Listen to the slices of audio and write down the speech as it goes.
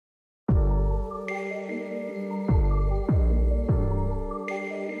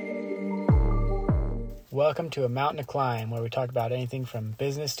Welcome to A Mountain to Climb, where we talk about anything from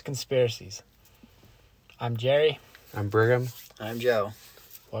business to conspiracies. I'm Jerry. I'm Brigham. I'm Joe.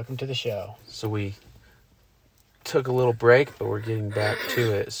 Welcome to the show. So we took a little break, but we're getting back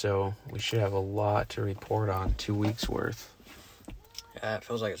to it, so we should have a lot to report on. 2 weeks worth. Yeah, it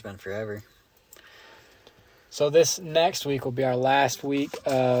feels like it's been forever. So this next week will be our last week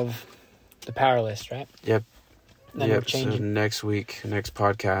of the Power List, right? Yep. Then we're changing. So next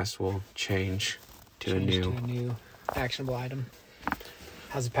podcast, we'll change to a new actionable item.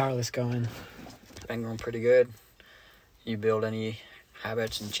 How's the Power List going? It's been going pretty good. You build any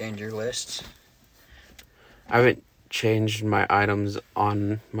habits and change your lists? I haven't changed my items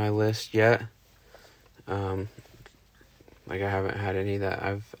on my list yet. I haven't had any that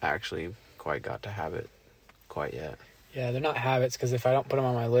I've actually quite got to habit quite yet. Yeah, they're not habits because if I don't put them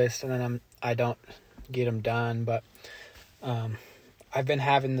on my list and then I don't get them done, but I've been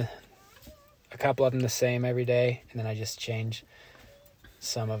having a couple of them the same every day, and then I just change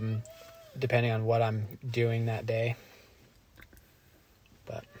some of them depending on what I'm doing that day.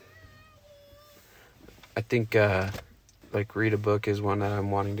 But I think read a book is one that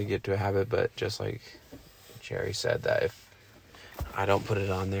I'm wanting to get to a habit, but just like Jerry said, that if I don't put it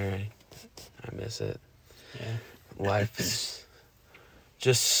on there, I miss it. Yeah. Life is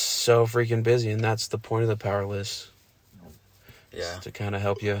just so freaking busy, and that's the point of the Power List. Yeah. To kind of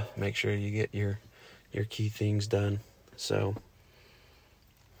help you make sure you get your key things done. So,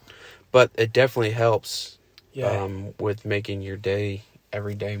 but it definitely helps with making your day,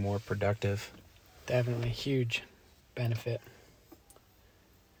 every day, more productive. Definitely huge benefit.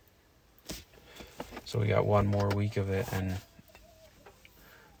 So we got one more week of it, and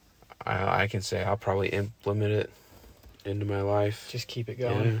I can say I'll probably implement it into my life. Just keep it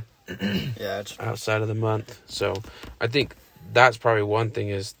going. Yeah, it's outside of the month. So I think that's probably one thing,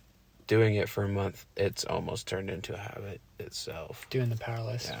 is doing it for a month. It's almost turned into a habit itself. Doing the Power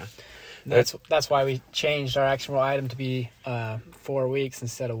List. Yeah. That's why we changed our actionable item to be 4 weeks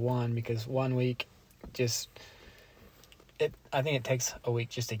instead of 1, because 1 week I think it takes a week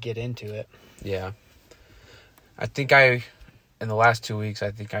just to get into it. Yeah. I think in the last 2 weeks,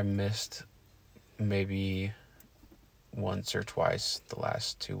 I think I missed maybe once or twice the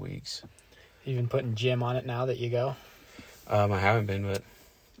last 2 weeks. You've been putting gym on it now that you go? I haven't been, but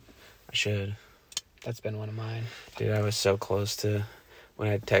I should. That's been one of mine. Dude, I was so close to, when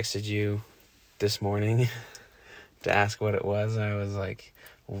I texted you this morning to ask what it was, I was like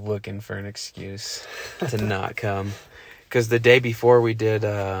looking for an excuse to not come. Because the day before we did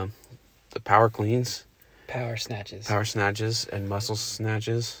the power cleans. Power snatches And muscle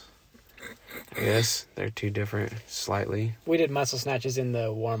snatches. I guess they're two different, slightly. We did muscle snatches in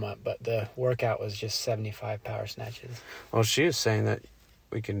the warm-up, but the workout was just 75 power snatches. Well, she was saying that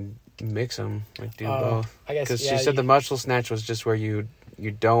we can mix them, do both. I guess, because she said the muscle snatch was just where you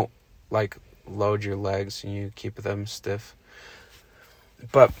don't load your legs and you keep them stiff.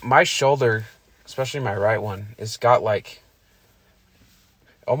 But my shoulder, especially my right one, it's got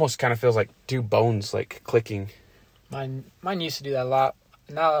almost kind of feels like two bones clicking. Mine used to do that a lot.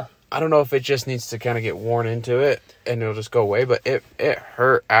 Now I don't know if it just needs to kind of get worn into it and it'll just go away, but it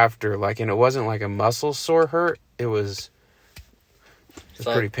hurt after, and it wasn't like a muscle sore hurt. It was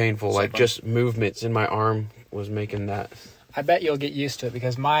pretty painful. Just movements in my arm was making that. I bet you'll get used to it,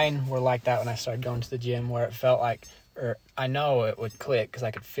 because mine were like that when I started going to the gym, where it felt like, or I know it would click because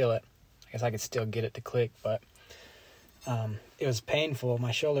I could feel it. I guess I could still get it to click, but it was painful.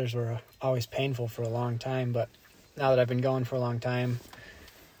 My shoulders were always painful for a long time, but now that I've been going for a long time,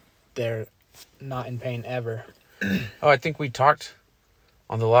 they're not in pain ever. Oh, I think we talked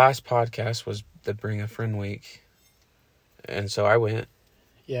on the last podcast was the Bring a Friend week. And so I went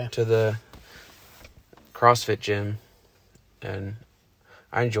to the CrossFit gym and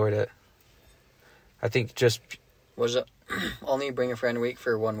I enjoyed it. I think just... Was it only Bring a Friend week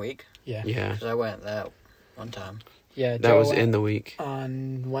for 1 week? Yeah. Because I went that one time. Yeah, that was in the week.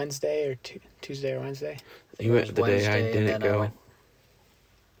 On Wednesday or Tuesday or Wednesday? You went the day I didn't go.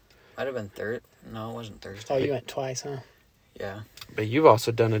 Might have been Thursday. No, it wasn't Thursday. Oh, you went twice, huh? Yeah. But you've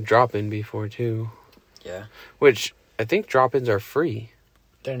also done a drop-in before, too. Yeah. Which, I think drop-ins are free.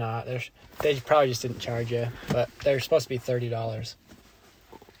 They're not. They probably just didn't charge you, but they're supposed to be $30.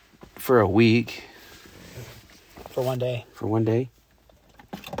 For a week. For 1 day. For 1 day?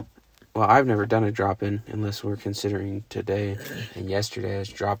 Well, I've never done a drop-in unless we're considering today and yesterday as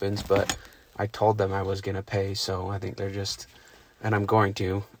drop-ins, but I told them I was going to pay, so I think they're just... And I'm going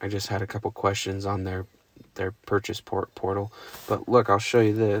to. I just had a couple questions on their purchase portal. But look, I'll show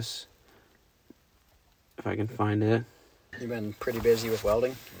you this. If I can find it. You've been pretty busy with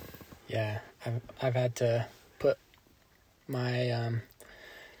welding? Yeah, I've had to put my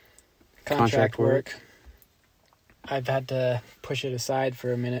contract work. I've had to push it aside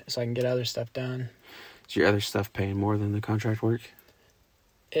for a minute so I can get other stuff done. Is your other stuff paying more than the contract work?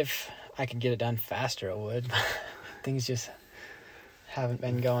 If I could get it done faster, it would. Things just haven't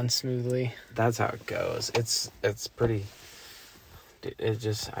been going smoothly. That's how it goes. It's pretty.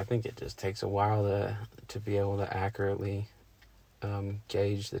 I think it just takes a while to be able to accurately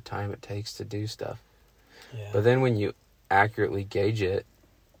gauge the time it takes to do stuff. Yeah. But then when you accurately gauge it,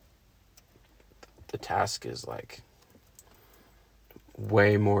 the task is like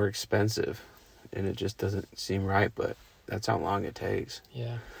way more expensive, and it just doesn't seem right. But that's how long it takes.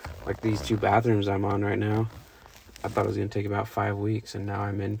 Yeah. Like these 2 bathrooms I'm on right now, I thought it was gonna take about 5 weeks, and now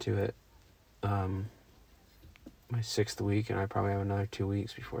I'm into it. My 6th week, and I probably have another 2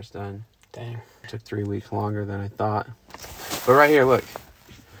 weeks before it's done. Dang. It took 3 weeks longer than I thought. But right here, look.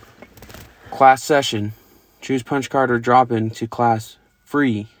 Class session. Choose punch card or drop in to class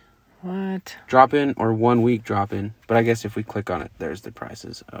free. What? Drop in or 1 week drop in. But I guess if we click on it, there's the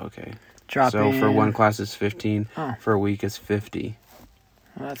prices. Okay. Drop in. So for one class it's 15. Oh. For a week it's 50.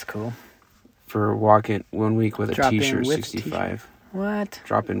 Well, that's cool. For walk in 1 week with a Drop in t-shirt, with 65. What?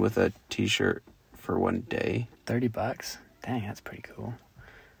 Drop in with a t-shirt for 1 day. $30. Dang, that's pretty cool.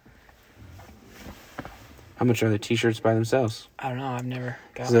 How much are the t-shirts by themselves? I don't know. I've never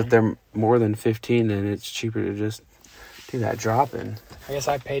got Because one. if they're more than 15, then it's cheaper to just do that drop in. I guess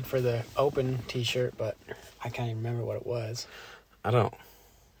I paid for the open t-shirt, but I can't even remember what it was. I don't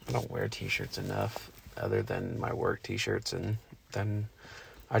wear t-shirts enough other than my work t-shirts, and then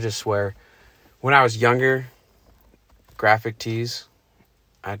I just wear, when I was younger, graphic tees.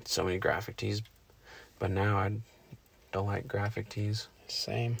 I had so many graphic tees, but now I don't like graphic tees.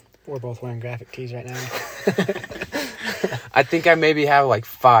 Same. We're both wearing graphic tees right now. I think I maybe have like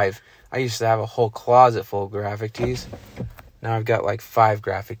 5. I used to have a whole closet full of graphic tees. Now I've got like 5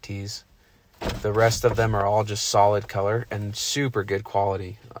 graphic tees. The rest of them are all just solid color and super good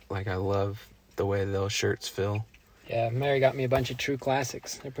quality. Like, I love the way those shirts feel. Yeah, Mary got me a bunch of True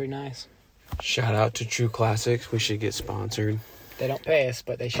Classics. They're pretty nice. Shout out to True Classics. We should get sponsored. They don't pay us,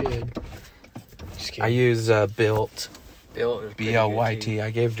 but they should. Just kidding. I use Built. Built is pretty good, BLYT. too.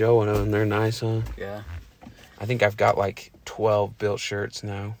 I gave Joe one of them. They're nice, huh? Yeah. I think I've got like 12 Built shirts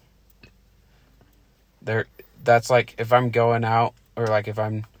now. That's like if I'm going out, or like if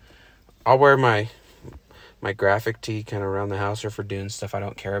I'll wear my graphic tee kind of around the house or for doing stuff I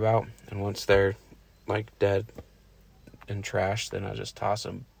don't care about. And once they're like dead and trash, then I just toss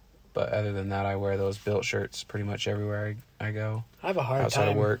them. But other than that, I wear those Built shirts pretty much everywhere I go. I have a hard outside time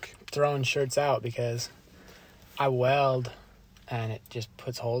of work. throwing shirts out because I weld and it just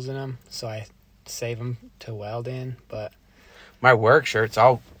puts holes in them, so I save them to weld in. But My work shirts,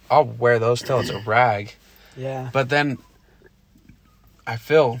 I'll wear those till it's a rag. yeah, But then I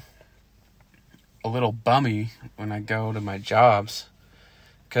feel a little bummy when I go to my jobs,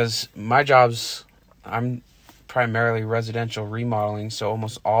 because my jobs, I'm primarily residential remodeling, so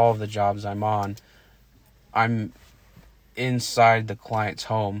almost all of the jobs I'm on, I'm inside the client's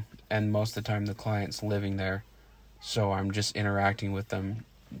home, and most of the time the client's living there, so I'm just interacting with them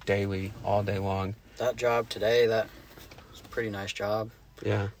daily, all day long. That job today, that was a pretty nice job.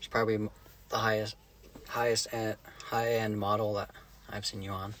 Yeah. It's probably the high-end model that I've seen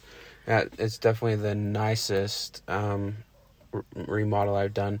you on. Yeah, it's definitely the nicest remodel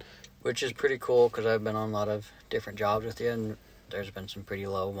I've done. Which is pretty cool because I've been on a lot of different jobs with you, and there's been some pretty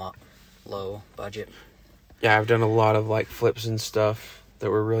low budget. Yeah, I've done a lot of like flips and stuff that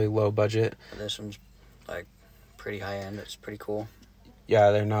were really low budget. But this one's like pretty high end. It's pretty cool.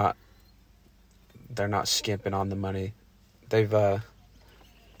 Yeah, they're not skimping on the money. They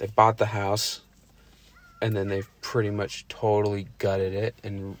bought the house, and then they've pretty much totally gutted it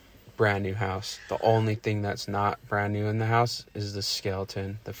and brand new house. The only thing that's not brand new in the house is the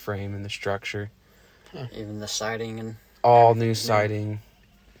skeleton, the frame, and the structure. Even the siding and All new siding,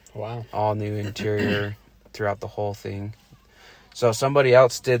 wow. all new interior throughout the whole thing. So somebody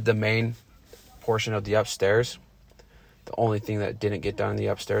else did the main portion of the upstairs. The only thing that didn't get done in the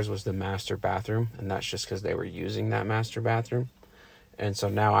upstairs was the master bathroom, and that's just because they were using that master bathroom. And so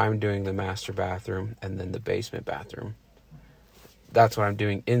now I'm doing the master bathroom and then the basement bathroom. That's what I'm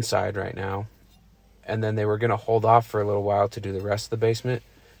doing inside right now. And then they were going to hold off for a little while to do the rest of the basement,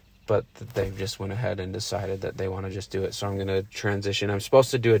 but they just went ahead and decided that they want to just do it. So I'm going to transition. I'm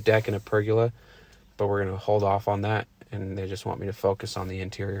supposed to do a deck and a pergola, but we're going to hold off on that, and they just want me to focus on the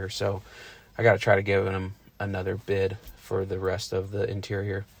interior. So I got to try to give them another bid for the rest of the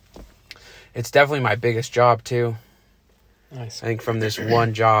interior. It's definitely my biggest job too. Nice. I think from this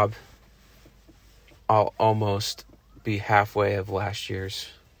one job, I'll almost be halfway of last year's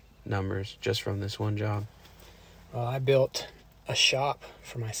numbers just from this one job. Well, I built a shop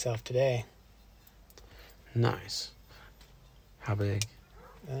for myself today. Nice. How big?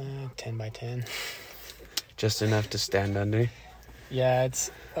 10 by 10. Just enough to stand under? Yeah,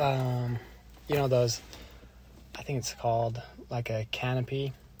 it's, you know those, I think it's called like a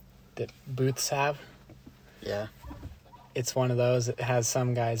canopy that booths have. Yeah. It's one of those that has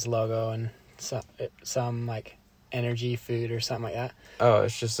some guy's logo and some like energy food or something like that. Oh,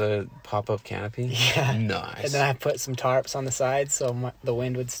 it's just a pop-up canopy? Yeah. Nice. And then I put some tarps on the side so the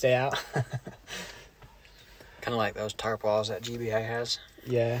wind would stay out. Kind of like those tarp walls that GBI has.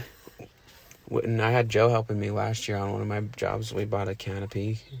 Yeah. When I had Joe helping me last year on one of my jobs, we bought a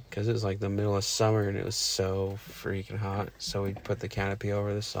canopy because it was like the middle of summer and it was so freaking hot. So we put the canopy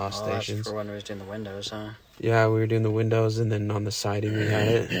over the saw stations. That's for when we was doing the windows, huh? Yeah, we were doing the windows, and then on the siding we had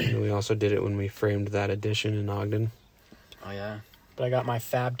it. And we also did it when we framed that addition in Ogden. Oh, yeah. But I got my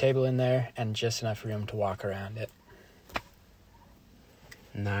fab table in there and just enough room to walk around it.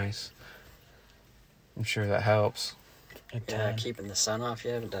 Nice. I'm sure that helps. Yeah, keeping the sun off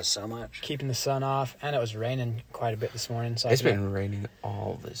you, it does so much. Keeping the sun off, and it was raining quite a bit this morning. So It's been raining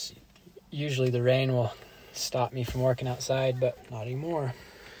all this. Usually the rain will stop me from working outside, but not anymore.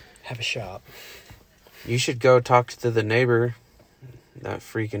 Have a shop. You should go talk to the neighbor, that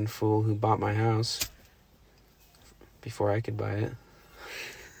freaking fool who bought my house before I could buy it.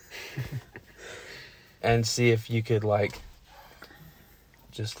 And see if you could, like,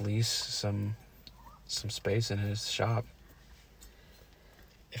 just lease some space in his shop.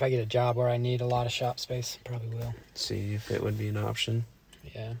 If I get a job where I need a lot of shop space, probably will. See if it would be an option.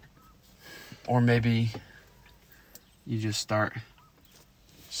 Yeah. Or maybe you just start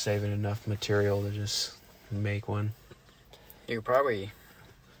saving enough material to just make one. You could probably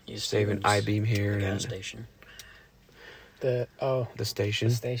use Save an I-beam here. The And gas station. the station.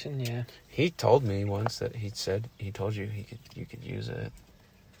 The station, yeah. He told me once that he told you you could use it.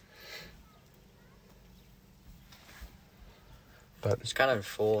 But It's kind of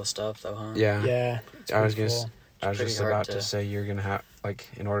full of stuff, though, huh? yeah. Yeah. It's I was pretty just full. pretty hard about to- to say you're gonna have, like,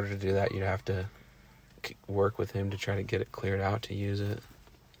 in order to do that, you'd have to work with him to try to get it cleared out to use it.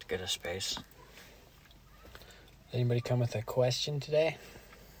 To get a space. Anybody come with a question today?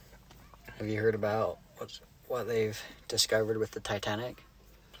 Have you heard about what they've discovered with the Titanic?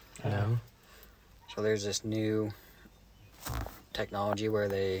 No. So there's this new technology where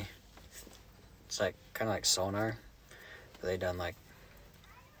it's like kind of like sonar. Where they done like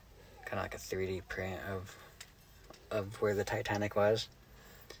kind of like a 3D print of where the Titanic was.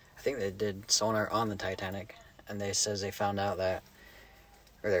 I think they did sonar on the Titanic, and they found out that,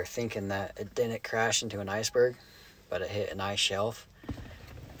 or they're thinking that it didn't crash into an iceberg, but it hit an ice shelf,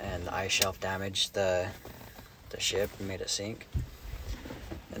 and the ice shelf damaged the ship and made it sink.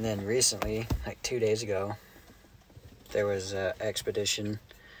 And then recently, like 2 days ago, there was an expedition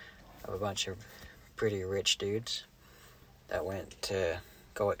of a bunch of pretty rich dudes that went to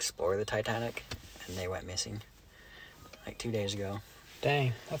go explore the Titanic, and they went missing. Like 2 days ago.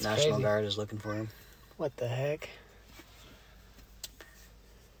 Dang, that's National crazy. Guard is looking for them. What the heck?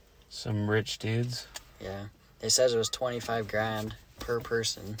 Some rich dudes. Yeah. It says it was $25,000 per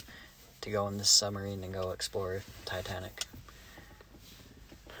person to go in this submarine and go explore Titanic.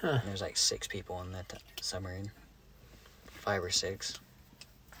 Huh. And there's like 6 people in that submarine. 5 or 6.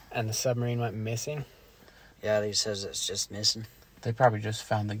 And the submarine went missing? Yeah, he says it's just missing. They probably just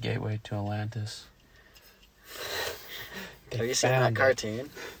found the gateway to Atlantis. Have you seen that found it. cartoon?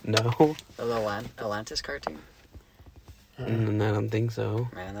 No. The Atlantis cartoon? Uh-uh. I don't think so.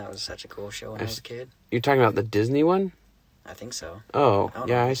 Man, that was such a cool show when I was a kid. You're talking about the Disney one? I think so. Oh, I don't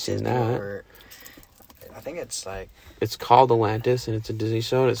yeah, know if I it's seen Disney that. or- I think it's like... It's called Atlantis, and it's a Disney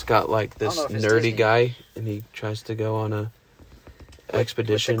show, and it's got, like, this know if it's nerdy Disney. guy, and he tries to go on a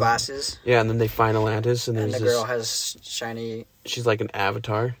expedition. With the glasses. Yeah, and then they find Atlantis, and And there's the this... girl has shiny... She's like an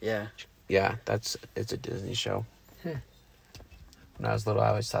avatar. Yeah. Yeah, it's a Disney show. When I was little, I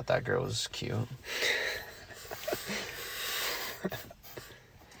always thought that girl was cute.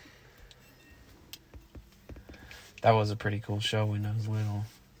 That was a pretty cool show when I was little.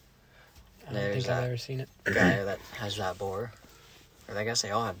 I don't There's think I've that. ever seen it. Guy that has that boar. Or I guess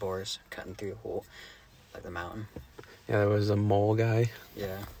they all had boars cutting through the hole. Like the mountain. Yeah, there was a mole guy.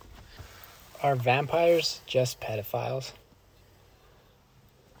 Yeah. Are vampires just pedophiles?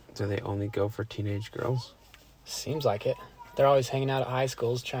 Do they only go for teenage girls? Seems like it. They're always hanging out at high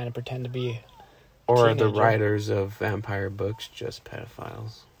schools trying to pretend to be... Or are the Teenager. writers of vampire books just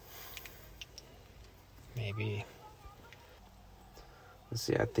pedophiles? Maybe. Let's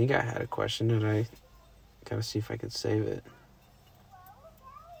see, I think I had a question. Did I Gotta see if I can save it.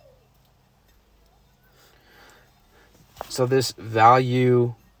 So this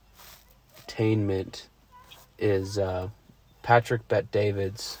Valuetainment is Patrick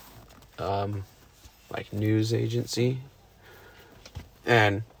Bet-David's like news agency.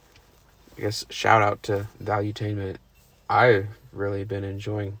 And I guess shout out to Valuetainment. I've really been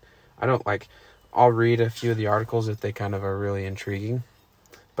enjoying. I'll read a few of the articles if they kind of are really intriguing.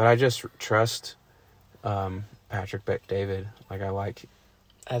 But I just trust Patrick Bet-David. Like, I like...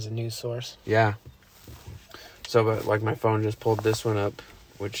 As a news source. Yeah. So, but like, my phone just pulled this one up,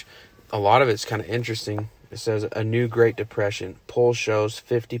 which a lot of it's kind of interesting. It says, a new Great Depression. Poll shows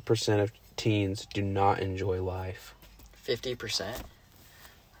 50% of teens do not enjoy life. 50%?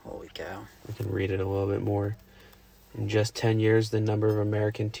 Holy cow. I can read it a little bit more. In just 10 years, the number of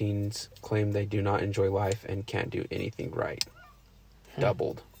American teens claim they do not enjoy life and can't do anything right.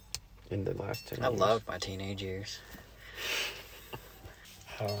 Doubled in the last 10 years. I love my teenage years.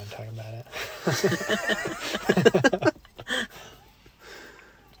 I don't want to talk about it.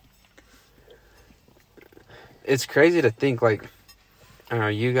 It's crazy to think, like, I don't know,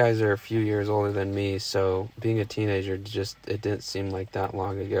 you guys are a few years older than me, so being a teenager, it didn't seem like that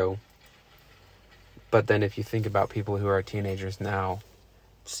long ago. But then if you think about people who are teenagers now...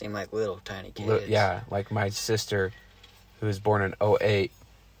 Seem like little tiny kids. Yeah, like my sister, who was born in 2008,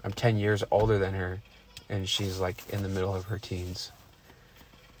 I'm 10 years older than her, and she's, like, in the middle of her teens.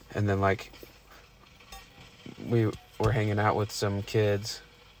 And then, like, we were hanging out with some kids,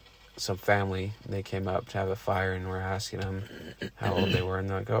 some family, and they came up to have a fire, and we're asking them how old they were, and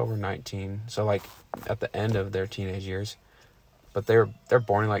they're like, oh, we're 19. So, like, at the end of their teenage years. But they're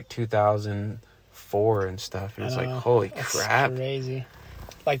born in, like, 2004 and stuff, and it's like, holy crap. That's crazy.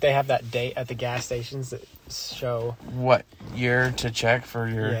 Like, they have that date at the gas stations that show... What year to check for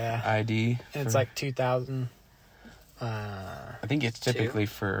your ID? And it's like 2000... I think it's typically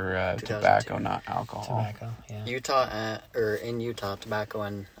for tobacco, not alcohol. Tobacco, yeah. In Utah, tobacco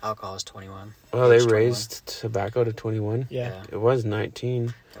and alcohol is 21. Well, they raised tobacco to 21? Yeah. It was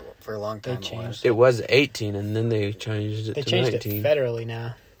 19. For a long time They changed it was 18, and then they changed it to 19. They changed it federally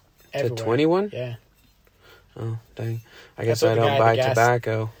now. Everywhere. To 21? Yeah. Oh, dang. I guess I don't buy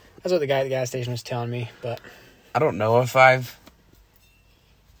tobacco. That's what the guy at the gas station was telling me, but... I don't know if I've...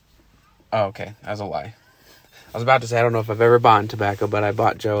 Oh, okay. That was a lie. I was about to say I don't know if I've ever bought tobacco, but I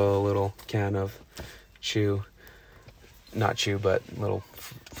bought Joe a little can of chew. Not chew, but little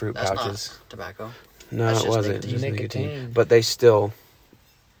fruit pouches. Not tobacco. No, That's it just wasn't. nicotine. Just Nicotine. nicotine. But they still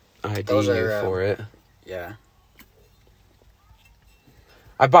ID Those you are, for it. Yeah.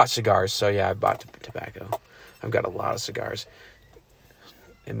 I bought cigars, so yeah, I bought tobacco. I've got a lot of cigars.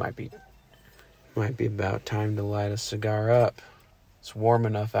 It might be about time to light a cigar up. It's warm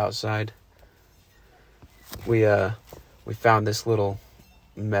enough outside. We found this little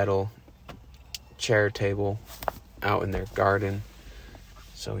metal chair table out in their garden.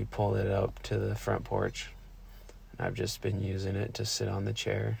 So we pulled it up to the front porch. And I've just been using it to sit on the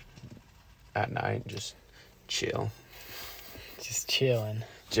chair at night and just chill. Just chilling.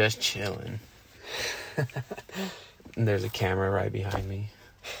 Just chilling. And there's a camera right behind me.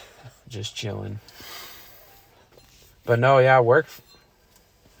 Just chilling. But no, yeah, work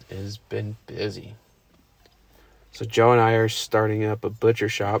has been busy. So Joe and I are starting up a butcher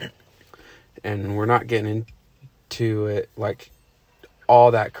shop, and we're not getting into it like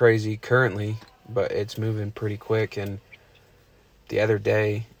all that crazy currently, but it's moving pretty quick. And the other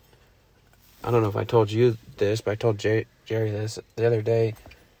day, I don't know if I told you this, but I told Jerry this. The other day,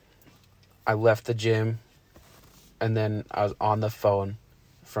 I left the gym, and then I was on the phone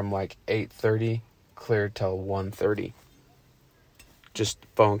from like 8:30 clear till 1:30. Just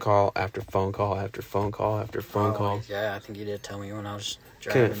phone call after phone call after phone call after phone call. Yeah, I think you did tell me when I was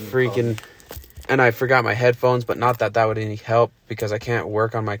driving. Freaking, and I forgot my headphones, but not that would any help because I can't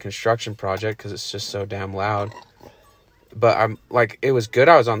work on my construction project because it's just so damn loud. But I'm like, it was good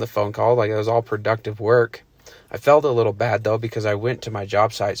I was on the phone call. Like, it was all productive work. I felt a little bad though because I went to my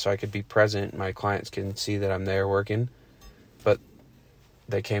job site so I could be present. My clients can see that I'm there working. But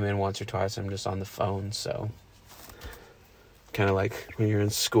they came in once or twice. I'm just on the phone, so... Kind of like when you're in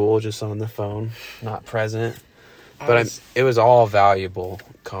school, just on the phone, not present. But it was all valuable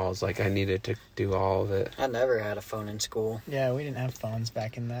calls. Like, I needed to do all of it. I never had a phone in school. Yeah, we didn't have phones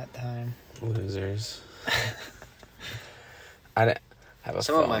back in that time. Losers. I didn't have a phone.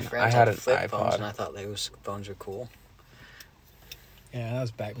 Some of my friends I had had flip an phones, iPod. and I thought those phones were cool. Yeah, that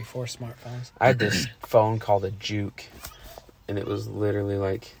was back before smartphones. I had this phone called a Juke, and it was literally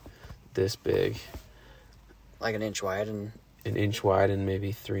like this big. Like an inch wide and... An inch wide and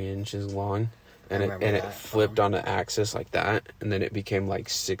maybe 3 inches long. and remember it that flipped phone. on the axis like that, and then it became like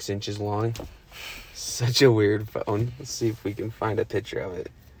 6 inches long. Such a weird phone. Let's see if we can find a picture of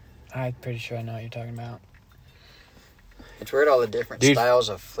it. I'm pretty sure I know what you're talking about. It's weird all the different Dude. styles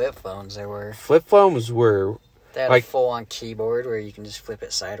of flip phones there were. Flip phones were They had Like- a full-on keyboard where you can just flip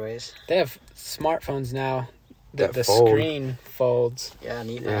it sideways. They have smartphones now That the fold. screen folds. Yeah,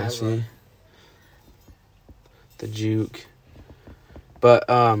 neat. Yeah, has see? one. The Juke. But,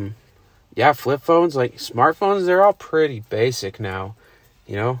 yeah, flip phones, like, smartphones, they're all pretty basic now.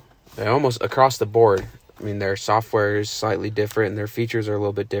 You know? They're almost across the board. I mean, their software is slightly different, and their features are a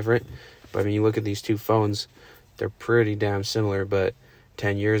little bit different. But, I mean, you look at these two phones, they're pretty damn similar. But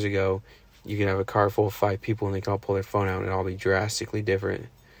 10 years ago, you could have a car full of 5 people, and they can all pull their phone out, and it'd all be drastically different.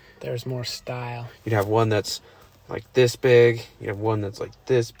 There's more style. You'd have one that's like this big. You'd have one that's like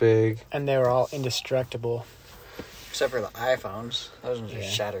this big. And they were all indestructible. Except for the iPhones. Those ones Yeah.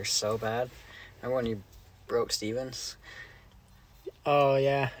 just shatter so bad. Remember when you broke Stevens? Oh,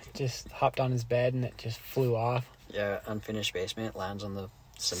 yeah. Just hopped on his bed and it just flew off. Yeah, unfinished basement, lands on the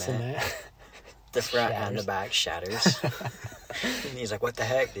cement. Cement. The front and the Shatters. back shatters. And he's like, what the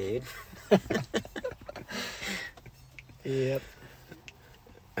heck, dude? Yep.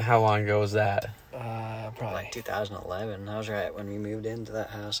 How long ago was that? Probably. Like 2011. That was right when we moved into that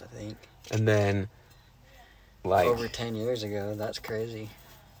house, I think. And then, like, Over 10 years ago. That's crazy.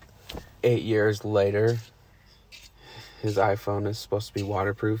 8 years later, his iPhone is supposed to be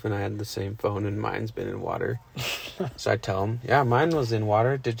waterproof, and I had the same phone, and mine's been in water. So I tell him, yeah, mine was in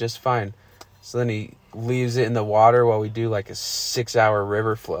water, did just fine. So then he leaves it in the water while we do like a 6-hour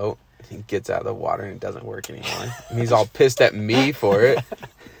river float. He gets out of the water and it doesn't work anymore. And he's all pissed at me for it.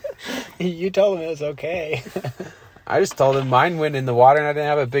 You told him it was okay. I just told him mine went in the water and I didn't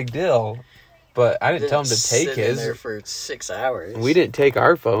have a big deal. But I didn't tell him to take sit in his. there for 6 hours. We didn't take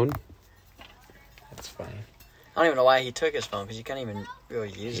our phone. That's funny. I don't even know why he took his phone, because you can't even really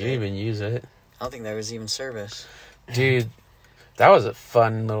use You it. didn't even use it. I don't think there was even service. Dude, that was a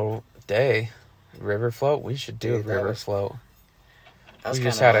fun little day. River float? We should do Dude, a that river was- float. That was We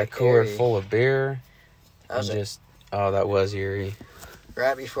just kinda had a like cooler eerie. full of beer. That was And like, just, oh, that was eerie.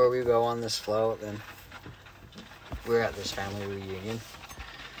 right before we go on this float, then we're at this family reunion.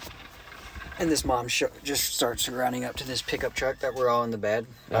 And this mom just starts running up to this pickup truck that we're all in the bed.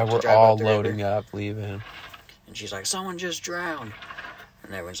 about to We're drive all up the river. loading up, leaving. And she's like, someone just drowned.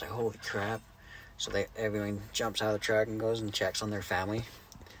 And everyone's like, holy crap. So everyone jumps out of the truck and goes and checks on their family.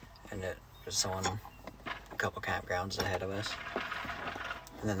 And it was someone a couple campgrounds ahead of us.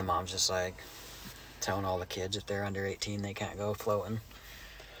 And then the mom's just like telling all the kids if they're under 18 they can't go floating.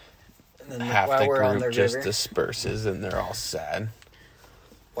 And then Half while the we're on the group just river, disperses and they're all sad.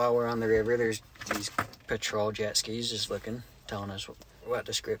 while we're on the river, there's these patrol jet skis just looking, telling us what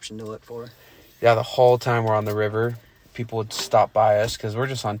description to look for. Yeah, the whole time we're on the river, people would stop by us because we're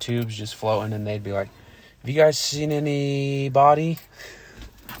just on tubes just floating, and they'd be like, have you guys seen anybody?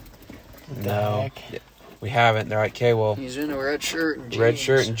 What the No, heck? we haven't. They're like, okay, well, He's in a red shirt and jeans. red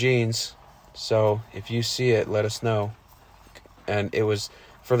shirt and jeans. So if you see it, let us know. And it was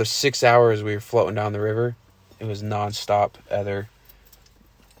for the 6 hours we were floating down the river. It was nonstop other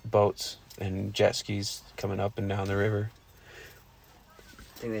boats and jet skis coming up and down the river.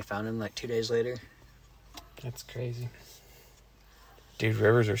 I think they found him like 2 days later. That's crazy. Dude,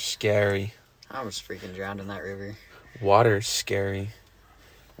 rivers are scary. I was freaking drowned in that river. Water's scary.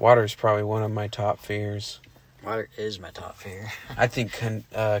 Water's probably one of my top fears. Water is my top fear. I think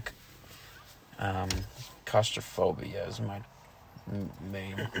claustrophobia is my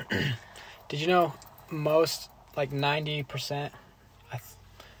main. Did you know most, like 90%,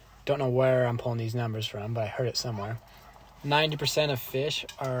 don't know where I'm pulling these numbers from, but I heard it somewhere. 90% of fish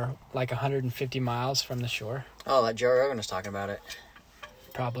are like 150 miles from the shore. Oh, like Joe Rogan was talking about it.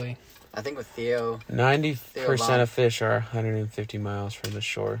 Probably. I think with Theo, 90% of fish are 150 miles from the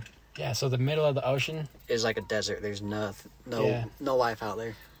shore. Yeah, so the middle of the ocean, is like a desert. There's no Yeah. no life out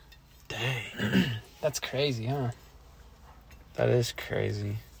there. Dang. that's crazy, huh? That is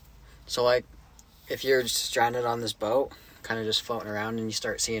crazy. So like, if you're stranded on this boat, kind of just floating around, and you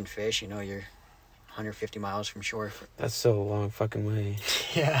start seeing fish, you know you're 150 miles from shore. That's still a long fucking way.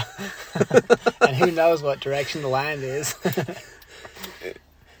 Yeah. And who knows what direction the land is.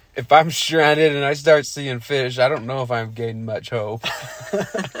 If I'm stranded and I start seeing fish, I don't know if I'm gaining much hope.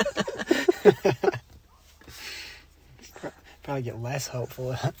 Probably get less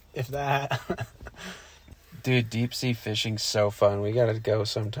hopeful if that. Dude, deep sea fishing's so fun. We gotta go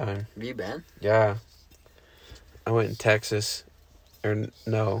sometime. Have you been? Yeah. I went in Texas. Or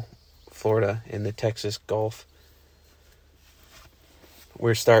no, Florida, in the Texas Gulf.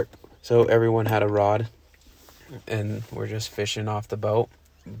 So everyone had a rod, and we're just fishing off the boat.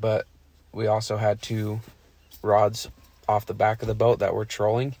 But we also had 2 rods off the back of the boat that we're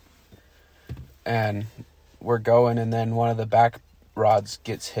trolling. And we're going, and then one of the back rods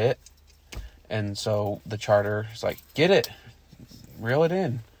gets hit. And so the charter is like, get it, reel it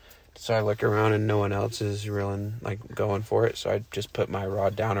in. So I look around and no one else is reeling, like going for it. So I just put my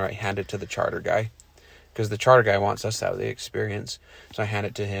rod down, or I hand it to the charter guy, because the charter guy wants us to have the experience. So I hand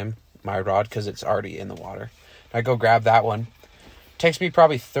it to him, my rod, because it's already in the water. I go grab that one. Takes me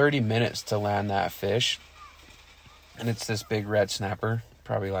probably 30 minutes to land that fish. And it's this big red snapper,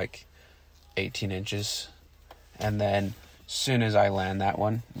 probably like 18 inches. And then as soon as I land that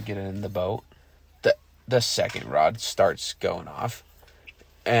one, get it in the boat, the second rod starts going off.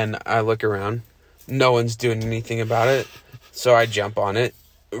 And I look around. No one's doing anything about it. So I jump on it,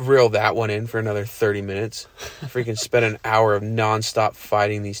 reel that one in for another 30 minutes. Freaking spent an hour of nonstop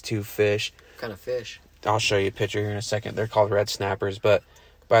fighting these 2 fish. What kind of fish? I'll show you a picture here in a second. They're called red snappers. But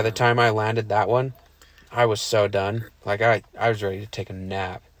by the time I landed that one, I was so done. Like, I was ready to take a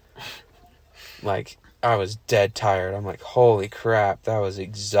nap. Like, I was dead tired. I'm like, holy crap, that was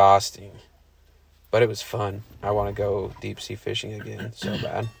exhausting. But it was fun. I want to go deep sea fishing again so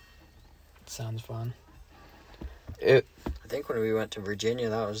bad. Sounds fun. I think when we went to Virginia,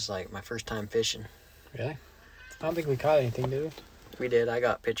 that was like my first time fishing. Really? I don't think we caught anything, did we? We did. I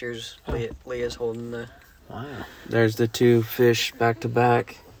got pictures. Oh. Leah's holding the... Wow. There's the 2 fish back to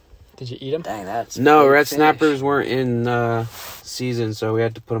back. Did you eat them? Dang, that's... No, red fish. snappers weren't in season, so we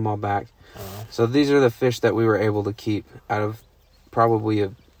had to put them all back. Oh. So these are the fish that we were able to keep out of probably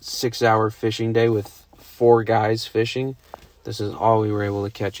a 6-hour fishing day with 4 guys fishing. This is all we were able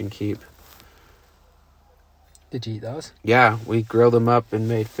to catch and keep. Did you eat those? Yeah, we grilled them up and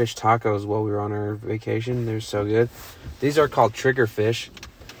made fish tacos while we were on our vacation. They're so good. These are called trigger fish.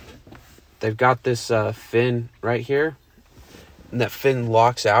 They've got this fin right here, and that fin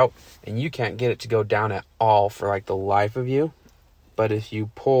locks out, and you can't get it to go down at all for like the life of you. But if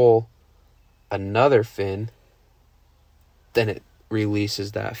you pull another fin, then it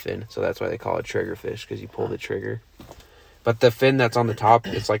releases that fin. So that's why they call it trigger fish, because you pull the trigger. But the fin that's on the top,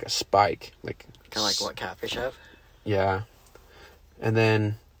 it's like a spike, like kind of like what catfish have. Yeah. And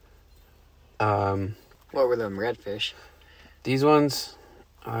then what were them redfish? These ones,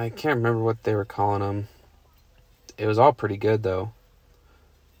 I can't remember what they were calling them. It was all pretty good though.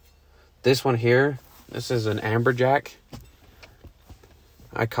 This one here, this is an amberjack.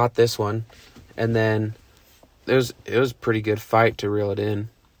 I caught this one, and then it was a pretty good fight to reel it in.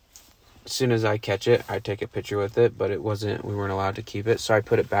 As soon as I catch it, I take a picture with it, but we weren't allowed to keep it, so I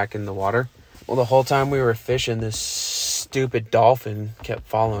put it back in the water. Well, the whole time we were fishing, this stupid dolphin kept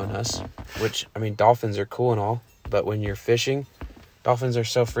following us, which, I mean, dolphins are cool and all, but when you're fishing, dolphins are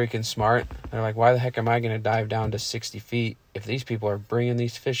so freaking smart. They're like, why the heck am I going to dive down to 60 feet if these people are bringing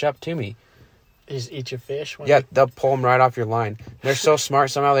these fish up to me? You just eat your fish? Yeah, they'll pull them right off your line. They're so smart,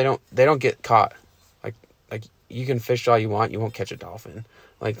 somehow they don't get caught. Like you can fish all you want, you won't catch a dolphin.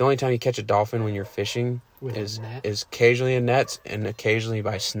 Like, the only time you catch a dolphin when you're fishing is occasionally in nets and occasionally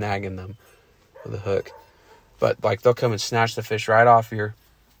by snagging them with a hook. But, like, they'll come and snatch the fish right off your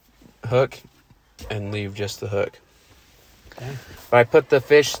hook and leave just the hook. Okay. But I put the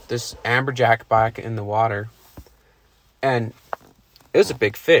fish, this amberjack, back in the water, and it was a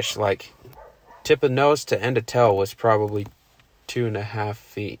big fish. Like, tip of nose to end of tail was probably 2.5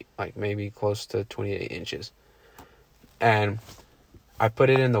 feet, like maybe close to 28 inches. And I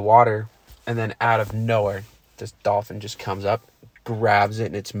put it in the water, and then out of nowhere, this dolphin just comes up, grabs it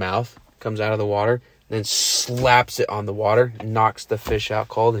in its mouth, comes out of the water, and then slaps it on the water, knocks the fish out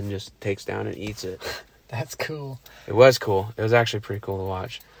cold, and just takes down and eats it. That's cool. It was cool. It was actually pretty cool to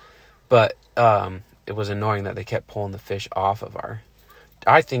watch. But it was annoying that they kept pulling the fish off of our...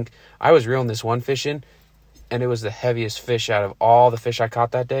 I think I was reeling this one fish in, and it was the heaviest fish out of all the fish I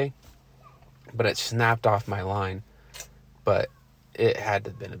caught that day. But it snapped off my line. But it had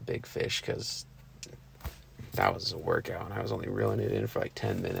to have been a big fish, because that was a workout, and I was only reeling it in for like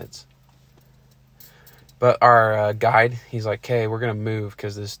 10 minutes. But our guide, he's like, okay, we're going to move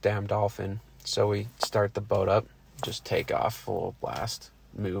because this damn dolphin. So we start the boat up, just take off full blast,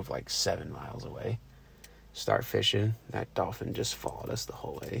 move like 7 miles away, start fishing. That dolphin just followed us the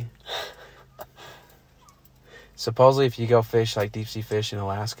whole way. Supposedly, if you go fish like deep sea fish in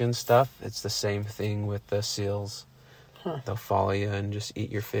Alaska and stuff, it's the same thing with the seals. Huh. They'll follow you and just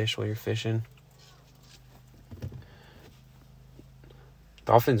eat your fish while you're fishing.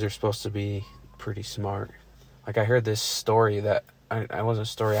 Dolphins are supposed to be pretty smart. Like, I heard this story that... I wasn't a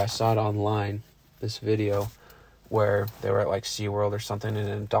story, I saw it online, this video where they were at like SeaWorld or something in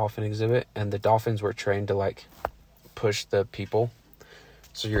a dolphin exhibit, and the dolphins were trained to like push the people.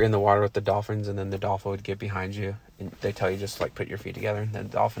 So you're in the water with the dolphins, and then the dolphin would get behind you, and they tell you just like put your feet together, and then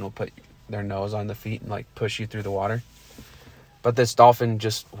the dolphin will put their nose on the feet and like push you through the water. But this dolphin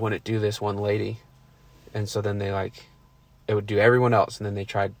just wouldn't do this one lady, and so then they like, it would do everyone else, and then they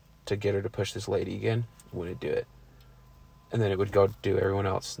tried to get her to push this lady again, wouldn't do it. And then it would go do everyone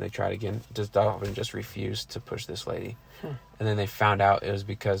else, and they tried again. This dolphin just refused to push this lady. And then they found out it was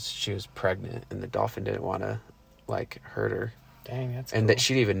because she was pregnant, and the dolphin didn't want to, like, hurt her. Dang, that's And cool. that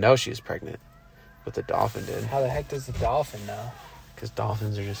she didn't even know she was pregnant, but the dolphin did. How the heck does the dolphin know? Because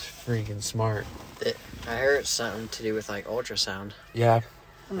dolphins are just freaking smart. I heard it's something to do with like ultrasound. Yeah,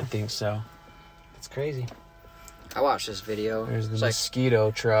 I think so. That's crazy. I watched this video. There's the It's like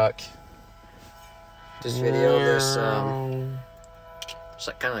mosquito truck. this video. This it's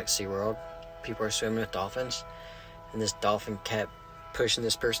like kind of like SeaWorld. People are swimming with dolphins, and this dolphin kept pushing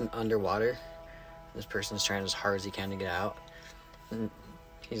this person underwater. This person's trying as hard as he can to get out, and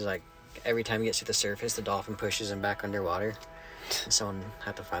he's like, every time he gets to the surface, the dolphin pushes him back underwater. And someone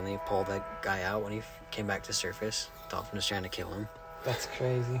had to finally pull that guy out when he came back to the surface. The dolphin was trying to kill him. That's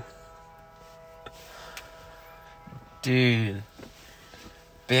crazy. Dude,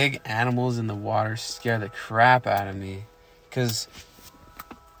 big animals in the water scare the crap out of me. Because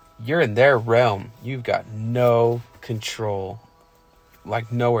you're in their realm. You've got no control.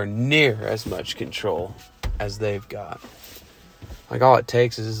 Like, nowhere near as much control as they've got. Like, all it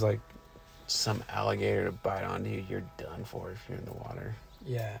takes is, like, some alligator to bite onto you. You're done for if you're in the water.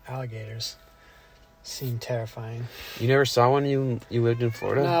 Yeah, alligators seem terrifying. You never saw one? You lived in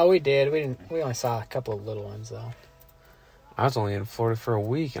Florida? No, we did. We didn't. We only saw a couple of little ones though. I was only in Florida for a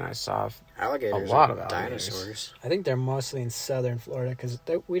week, and I saw Alligators a lot are of alligators. dinosaurs. I think they're mostly in southern Florida because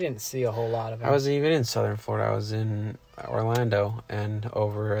we didn't see a whole lot of them. I wasn't even in southern Florida. I was in Orlando and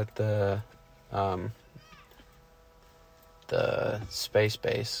over at the space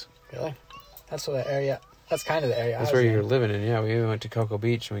base. Really? That's what the area. That's kind of the area. That's I where was you were in. living in. Yeah, we even went to Cocoa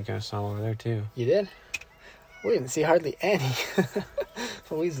Beach and we kind of saw them over there too. You did? We didn't see hardly any.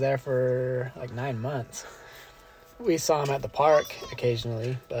 We was there for like 9 months. We saw them at the park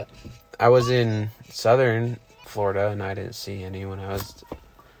occasionally, but I was in southern Florida and I didn't see any when I was.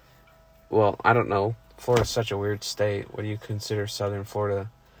 Well, I don't know. Florida's such a weird state. What do you consider southern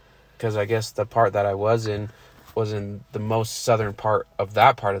Florida? Because I guess the part that I was in the most southern part of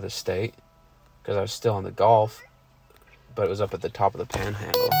that part of the state. Because I was still in the Gulf, but it was up at the top of the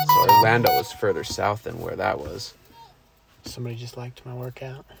Panhandle. So Orlando was further south than where that was. somebody just liked my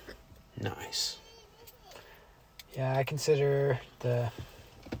workout. Nice. Yeah, I consider the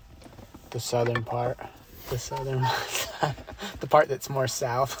southern part, the part that's more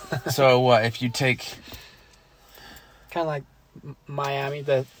south. So what, if you take... Kind of like Miami,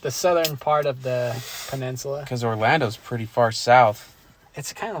 the southern part of the peninsula. Because Orlando's pretty far south.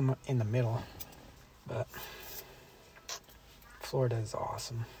 It's kind of in the middle, but Florida is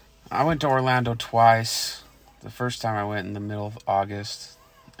awesome. I went to Orlando twice. The first time I went in the middle of August,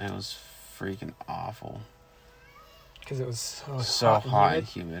 and it was freaking awful. Because it was So hot and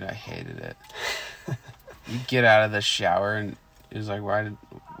humid. I hated it. You get out of the shower and it was like, why did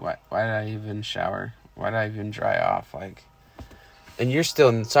I even shower? Why did I even dry off? Like, and you're still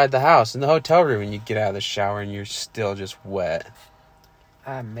inside the house in the hotel room, and you get out of the shower and you're still just wet.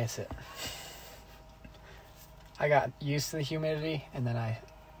 I miss it. I got used to the humidity, and then I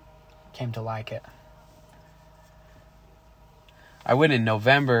came to like it. I went in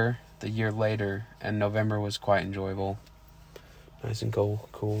November the year later, and November was quite enjoyable. Nice and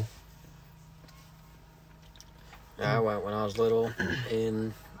cool. Yeah, I went when I was little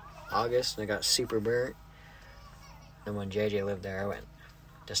in August, and I got super burnt. And when JJ lived there, I went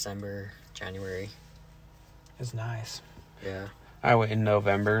December, January. It's nice. Yeah. I went in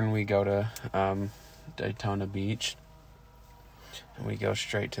November, and we go to Daytona Beach. And we go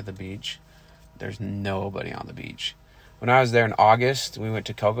straight to the beach. There's nobody on the beach. When I was there in August, we went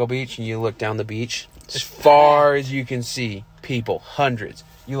to Cocoa Beach, and you look down the beach, as far as you can see, people, hundreds.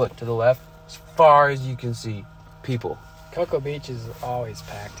 You look to the left, as far as you can see, people. Cocoa Beach is always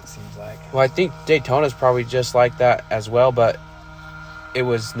packed, it seems like. Well, I think Daytona's probably just like that as well, but it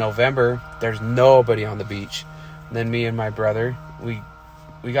was November. There's nobody on the beach. And then me and my brother, we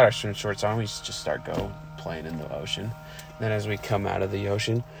got our swim shorts on. We just start playing in the ocean. And then as we come out of the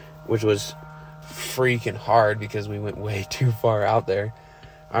ocean, which was freaking hard because we went way too far out there.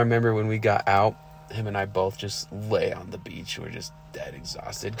 I remember when we got out, him and I both just lay on the beach. We're just dead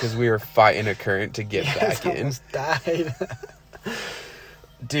exhausted because we were fighting a current to get back in. Almost died.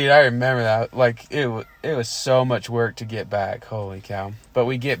 Dude, I remember that. Like, it was so much work to get back. Holy cow. But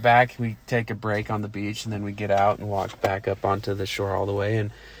we get back, we take a break on the beach, and then we get out and walk back up onto the shore all the way,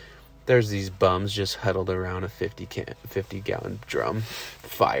 and there's these bums just huddled around a 50-gallon drum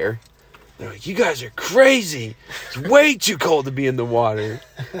fire. They're like, you guys are crazy. It's way too cold to be in the water.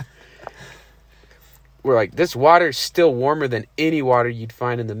 We're like, this water's still warmer than any water you'd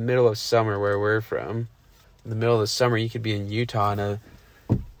find in the middle of summer where we're from. In the middle of the summer, you could be in Utah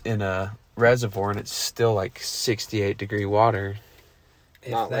in a reservoir, and it's still like 68-degree water.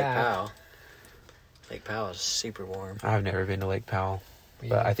 Not Lake Powell. Lake Powell is super warm. I've never been to Lake Powell. Yeah.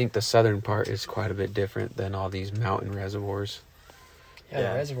 But I think the southern part is quite a bit different than all these mountain reservoirs.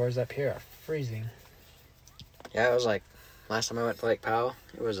 Yeah, the reservoirs up here are freezing. Yeah, it was like, last time I went to Lake Powell,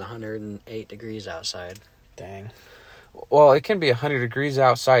 it was 108 degrees outside. Dang. Well, it can be 100 degrees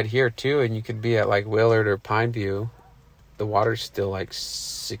outside here, too, and you could be at, like, Willard or Pineview. The water's still, like,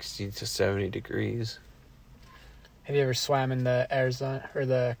 60 to 70 degrees. Have you ever swam in the Arizona or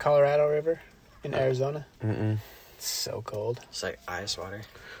the Colorado River in Arizona? Mm-mm. It's so cold. It's like ice water.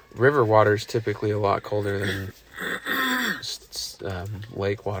 River water is typically a lot colder than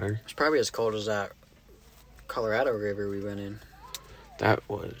lake water. It's probably as cold as that Colorado River we went in. That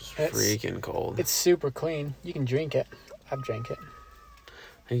was freaking cold. It's super clean. You can drink it. I've drank it.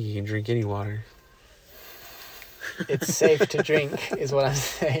 I think you can drink any water. It's safe to drink, is what I'm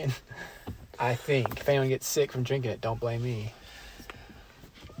saying. I think. If anyone gets sick from drinking it, don't blame me.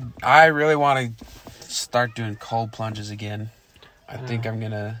 I really want to start doing cold plunges again. I think I'm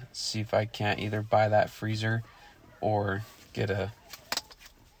going to see if I can't either buy that freezer or get a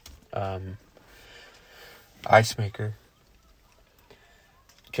ice maker.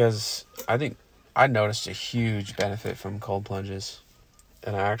 Because I think I noticed a huge benefit from cold plunges.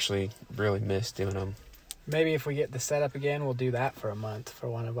 And I actually really miss doing them. Maybe if we get the setup again, we'll do that for a month for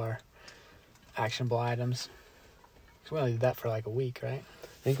one of our actionable items. 'Cause we only did that for like a week, right?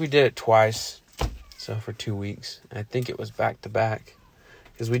 I think we did it twice. So for 2 weeks. I think it was back to back.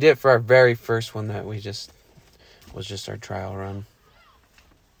 Because we did it for our very first one that was just our trial run.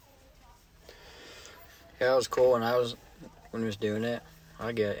 Yeah, it was cool when we was doing it.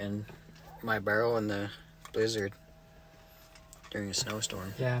 I get in my barrel in the blizzard during a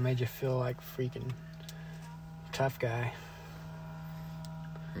snowstorm. Yeah, it made you feel like freaking tough guy.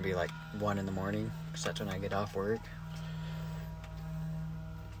 It'd be like 1 in the morning, because that's when I get off work.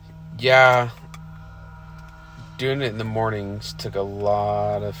 Yeah. Doing it in the mornings took a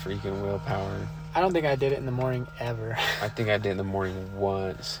lot of freaking willpower. I don't think I did it in the morning ever. I think I did it in the morning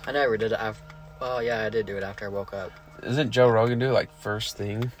once. I never did it after. Well, yeah, I did do it after I woke up. Isn't Joe Rogan do it like first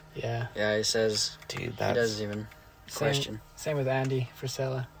thing? Yeah. Yeah, he says Dude, he that's... doesn't even question. Same with Andy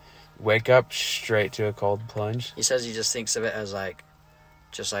Frisella. Wake up straight to a cold plunge. He says he just thinks of it as like,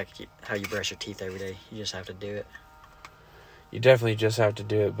 just like how you brush your teeth every day. You just have to do it. You definitely just have to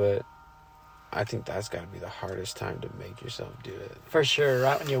do it, but I think that's got to be the hardest time to make yourself do it. For sure.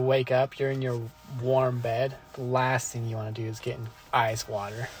 Right when you wake up, you're in your warm bed. The last thing you want to do is get in ice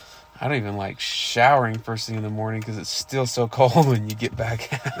water. I don't even like showering first thing in the morning because it's still so cold when you get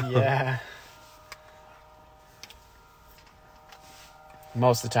back out. Yeah.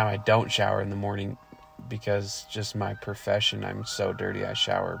 Most of the time I don't shower in the morning because just my profession, I'm so dirty I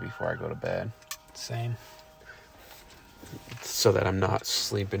shower before I go to bed. Same. So that I'm not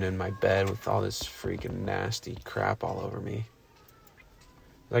sleeping in my bed with all this freaking nasty crap all over me.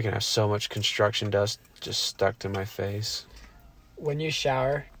 I can have so much construction dust just stuck to my face. When you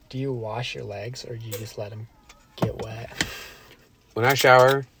shower, do you wash your legs or do you just let them get wet? When I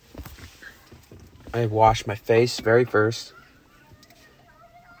shower, I wash my face very first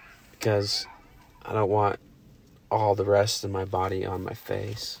because I don't want all the rest of my body on my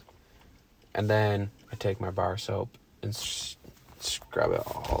face. And then I take my bar soap and scrub it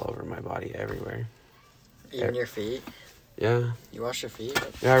all over my body everywhere. Even your feet? Yeah. You wash your feet?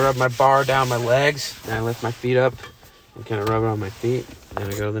 Yeah, I rub my bar down my legs, and I lift my feet up and kind of rub it on my feet, and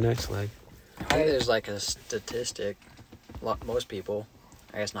I go to the next leg. I think there's like a statistic. Most people,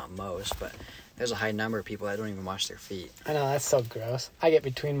 I guess not most, but there's a high number of people that don't even wash their feet. I know, that's so gross. I get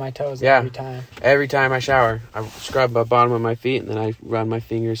between my toes Yeah. every time. Every time I shower, I scrub the bottom of my feet, and then I run my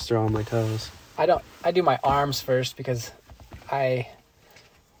fingers through all my toes. I do my arms first because I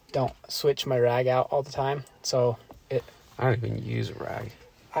don't switch my rag out all the time. So I don't even use a rag.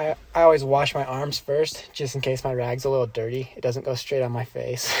 I always wash my arms first just in case my rag's a little dirty. It doesn't go straight on my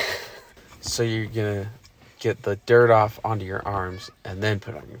face. So you're going to get the dirt off onto your arms and then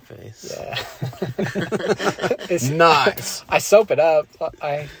put it on your face. Yeah. Nice. I soap it up.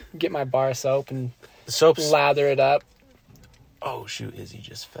 I get my bar of soap and The soap's lather it up. Oh, shoot, Izzy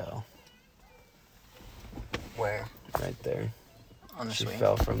just fell. Where? Right there. On the She swing?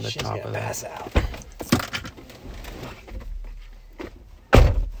 fell from the She's top gonna of pass that. out.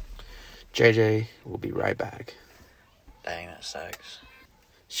 JJ will be right back. Dang, that sucks.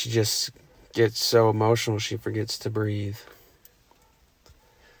 She just gets so emotional she forgets to breathe.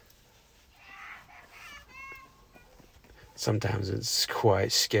 Sometimes it's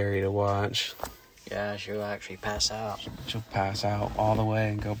quite scary to watch. Yeah, she'll actually pass out. She'll pass out all the way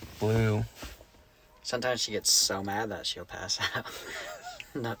and go blue. Sometimes she gets so mad that she'll pass out.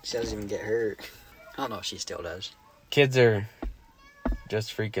 No, she doesn't even get hurt. I don't know if she still does. Kids are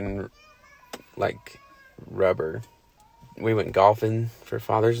just freaking like rubber. We went golfing for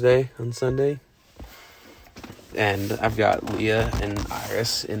Father's Day on Sunday. And I've got Leah and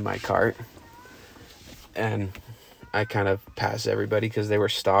Iris in my cart. And I kind of pass everybody because they were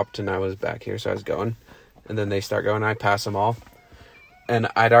stopped and I was back here, so I was going. And then they start going, I pass them all. And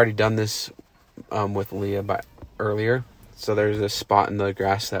I'd already done this with Leah earlier. So there's this spot in the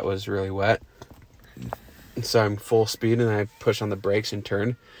grass that was really wet. And so I'm full speed and I push on the brakes and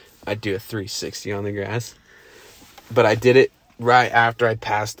turn. I do a 360 on the grass. But I did it right after I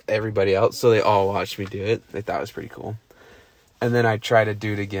passed everybody else, so they all watched me do it. They thought it was pretty cool. And then I tried to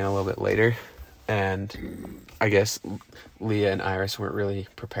do it again a little bit later. And I guess Leah and Iris weren't really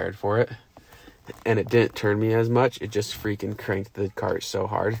prepared for it. And it didn't turn me as much. It just freaking cranked the cart so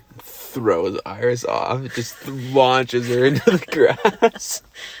hard. Throws Iris off. It just launches her into the grass.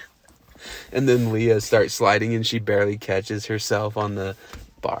 And then Leah starts sliding and she barely catches herself on the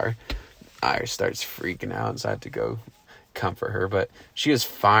bar. Iris starts freaking out, so I had to go comfort her. But she was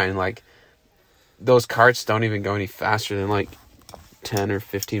fine. Like, those carts don't even go any faster than like 10 or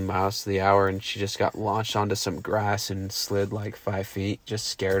 15 miles to the hour, and she just got launched onto some grass and slid like 5 feet. Just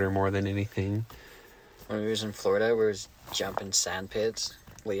scared her more than anything. When we was in Florida, we was jumping sand pits.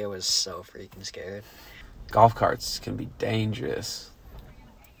 Leah was so freaking scared. Golf carts can be dangerous.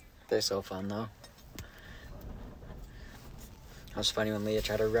 They're so fun, though. It was funny when Leah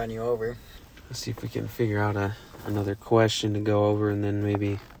tried to run you over. Let's see if we can figure out another question to go over and then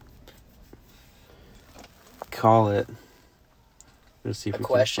maybe call it. Let's see if A we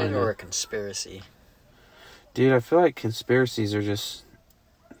question can find or it. a conspiracy? Dude, I feel like conspiracies are just...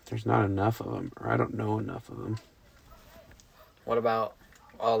 There's not enough of them, or I don't know enough of them. What about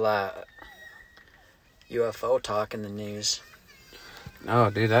all that UFO talk in the news? Oh,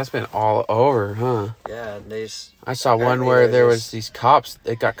 dude, that's been all over, huh? Yeah, I saw one Apparently where there there's was these cops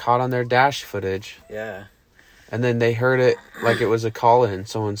that got caught on their dash footage. yeah. And then they heard it like it was a call-in.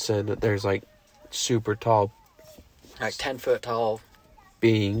 Someone said that there's like super tall Like 10 foot tall.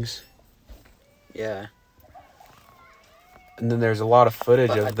 beings. Yeah. And then there's a lot of footage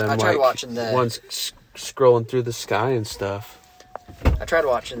But of them I tried like watching the- ones scrolling through the sky and stuff. I tried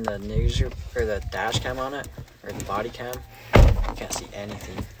watching the news or the dash cam on it, or the body cam. You can't see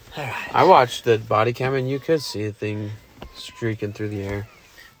anything. Alright. I watched the body cam and you could see a thing streaking through the air.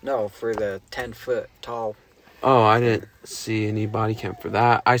 No, for the 10 foot tall. Oh, I didn't see any body cam for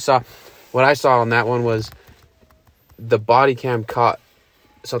that. What I saw on that one was the body cam caught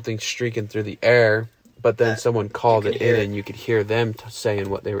something streaking through the air, but then someone called you it could hear in it. and you could hear them saying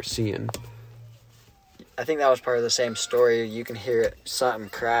what they were seeing. I think that was part of the same story. You can hear it, something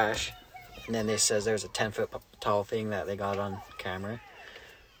crash, and then they says there's a 10 foot tall thing that they got on camera.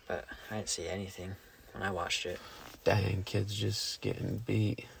 But I didn't see anything when I watched it. Dang, kids just getting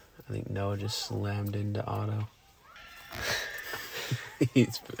beat. I think Noah just slammed into Otto.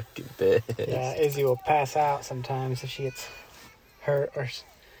 He's fucking pissed. Yeah, Izzy will pass out sometimes if she gets hurt or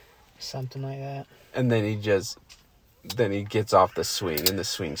something like that. And then he gets off the swing and the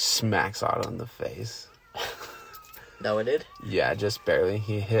swing smacks Otto in the face. No, it did? Yeah, just barely.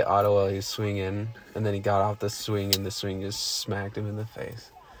 He hit Otto while he was swinging, and then he got off the swing, and the swing just smacked him in the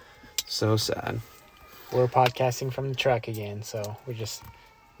face. So sad. We're podcasting from the truck again, so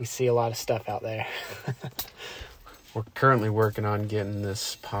we see a lot of stuff out there. We're currently working on getting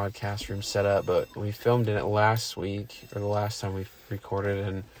this podcast room set up, but we filmed in it last week, or the last time we recorded,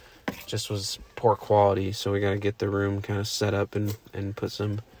 and it just was poor quality, so we gotta get the room kind of set up and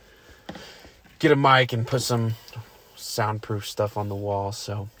get a mic and put some soundproof stuff on the wall,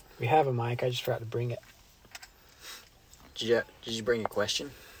 so... We have a mic, I just forgot to bring it. Did you bring a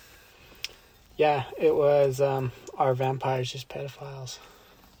question? Yeah, it was, are vampires just pedophiles?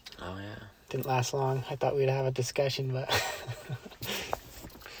 Oh, yeah. Didn't last long. I thought we'd have a discussion, but...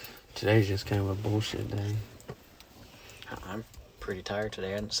 Today's just kind of a bullshit day. I'm pretty tired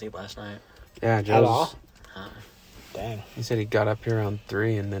today. I didn't sleep last night. Yeah, At all? Joe's... Dang. He said he got up here around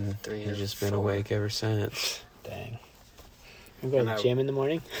 3, and then 3 he's or just been 4. awake ever since. Dang. You go to the gym in the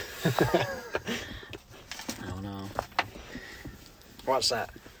morning? I don't know. Watch that.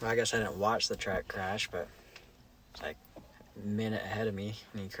 Well, I guess I didn't watch the truck crash, but it's like a minute ahead of me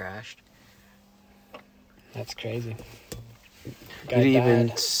and he crashed. That's crazy. You'd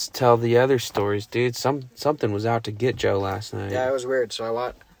even tell the other stories, dude. Something was out to get Joe last night. Yeah, it was weird. So I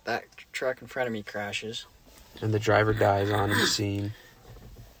watched that truck in front of me crashes. And the driver dies on the scene.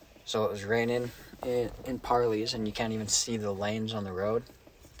 So it was raining in Parley's, and you can't even see the lanes on the road.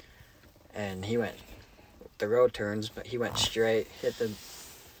 And the road turns, but he went straight, hit the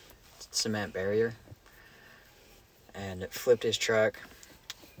cement barrier, and it flipped his truck,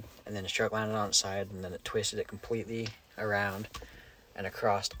 and then his truck landed on its side, and then it twisted it completely around and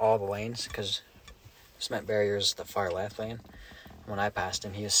across all the lanes, because cement barrier is the far left lane. When I passed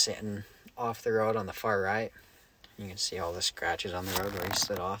him, he was sitting off the road on the far right. You can see all the scratches on the road where he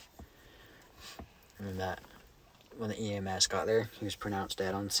slid off. And then when the EMS got there, he was pronounced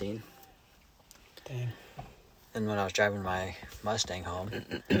dead on scene. Dang. And when I was driving my Mustang home,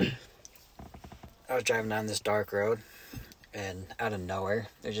 I was driving down this dark road, and out of nowhere,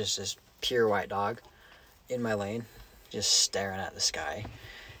 there's just this pure white dog in my lane, just staring at the sky.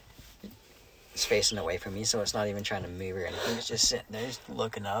 It's facing away from me, so it's not even trying to move or anything. It's just sitting there, just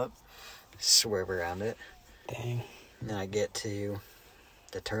looking up, swerve around it. Dang. And then I get to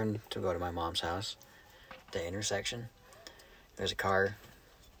the turn to go to my mom's house, the intersection. There's a car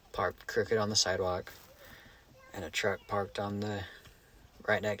parked crooked on the sidewalk, and a truck parked on the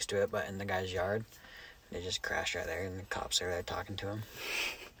right next to it, but in the guy's yard. They just crashed right there, and the cops are there talking to him.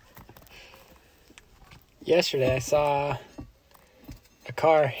 Yesterday, I saw a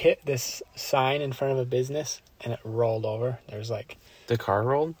car hit this sign in front of a business, and it rolled over. There was like... The car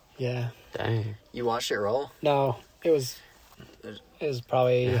rolled? Yeah. Dang. You watched it roll? No, it was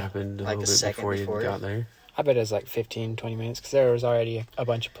probably... It happened a like little a bit second before you before. got there. I bet it was like 15, 20 minutes, because there was already a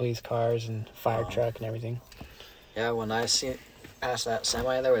bunch of police cars and fire truck and everything. Yeah, when I passed that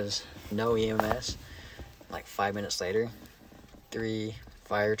semi, there was no EMS. Like 5 minutes later, 3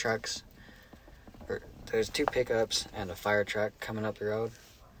 fire trucks. There's 2 pickups and a fire truck coming up the road.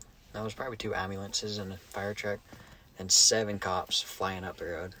 That was probably 2 ambulances and a fire truck. And 7 cops flying up the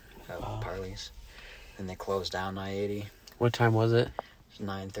road at Parley's. And they closed down I-80. What time was it? It's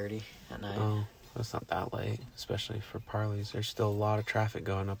 9:30 at night. Oh, that's not that late, especially for Parley's. There's still a lot of traffic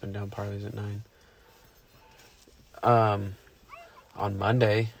going up and down Parley's at 9. On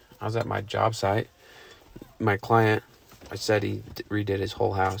Monday, I was at my job site. My client, I said he redid his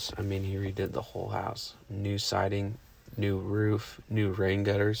whole house. I mean, he redid the whole house. New siding, new roof, new rain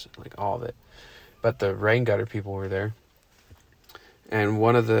gutters, like all of it. But the rain gutter people were there. And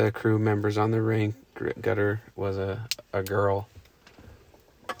one of the crew members on the rain gutter was a girl,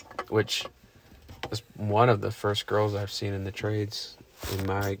 which was one of the first girls I've seen in the trades, in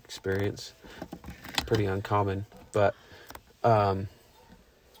my experience. Pretty uncommon. But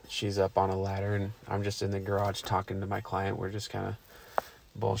she's up on a ladder, and I'm just in the garage talking to my client. We're just kind of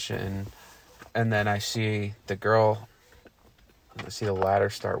bullshitting. And then I see the ladder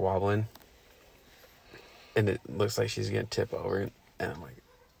start wobbling. And it looks like she's going to tip over. And I'm like,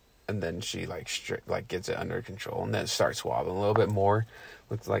 and then she gets it under control. And then it starts wobbling a little bit more.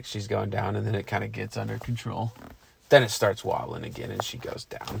 Looks like she's going down, and then it kind of gets under control. Then it starts wobbling again, and she goes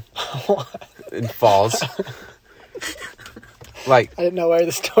down. And falls. Like, I didn't know where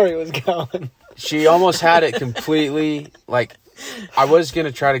the story was going. She almost had it completely, like, I was going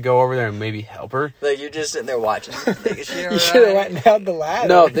to try to go over there and maybe help her. Like, you're just sitting there watching. You should have went and held the ladder.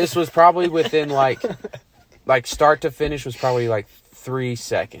 No, this was probably within, like start to finish was probably, 3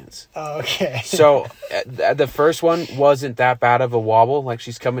 seconds. Oh, okay. So, the first one wasn't that bad of a wobble. Like,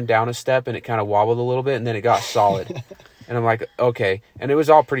 she's coming down a step, and it kind of wobbled a little bit, and then it got solid. And I'm like, okay. And it was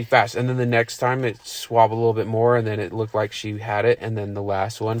all pretty fast. And then the next time it swabbled a little bit more, and then it looked like she had it. And then the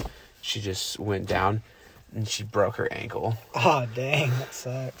last one, she just went down, and she broke her ankle. Oh, dang. That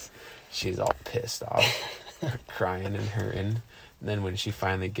sucks. She's all pissed off, crying and hurting. And then when she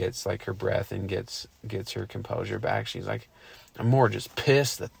finally gets, her breath and gets her composure back, she's like, I'm more just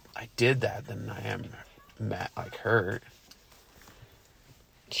pissed that I did that than I am hurt.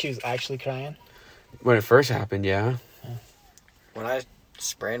 She was actually crying? When it first happened, yeah. When I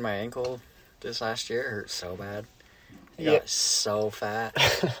sprained my ankle this last year, it hurt so bad. It Yeah. got so fat.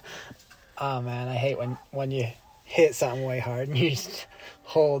 Oh, man, I hate when you hit something way hard and you're just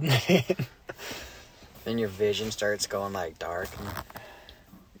holding it in. Then your vision starts going, dark, and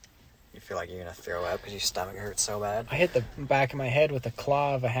you feel like you're going to throw up because your stomach hurts so bad. I hit the back of my head with the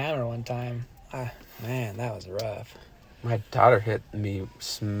claw of a hammer one time. Man, that was rough. My daughter hit me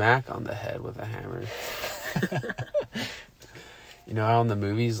smack on the head with a hammer. You know how in the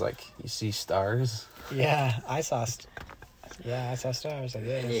movies, like, you see stars? Yeah, I saw stars, I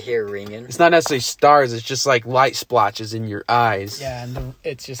And you guess. hear ringing. It's not necessarily stars, it's just like light splotches in your eyes. Yeah, and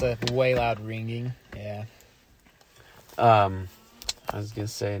it's just a way loud ringing. Yeah. I was gonna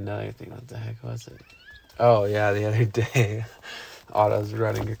say another thing. What the heck was it? Oh yeah, the other day, Otto's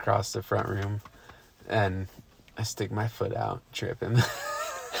running across the front room, and I stick my foot out, tripping.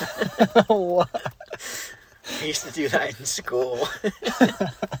 What? I used to do that in school.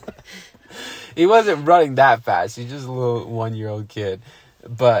 He wasn't running that fast. He's just a little 1-year-old kid,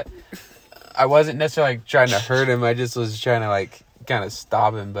 but I wasn't necessarily like, trying to hurt him. I just was trying to like kind of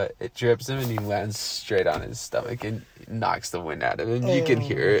stop him, but it trips him and he lands straight on his stomach and knocks the wind out of him. You can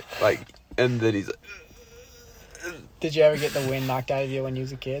hear it, like, and then he's like, Did you ever get the wind knocked out of you when you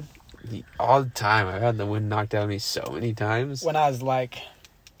was a kid? all the time. I've had the wind knocked out of me so many times. When I was like,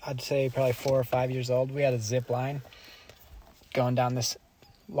 I'd say probably 4 or 5 years old, we had a zip line going down this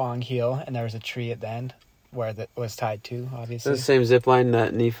long hill, and there was a tree at the end where that was tied to, Is obviously. that the same zip line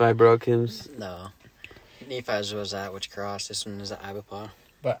that Nephi broke him? No. Nephi's was at Witch Cross. This one is at Ibapaw.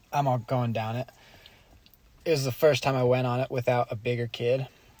 But I'm all going down it. It was the first time I went on it without a bigger kid,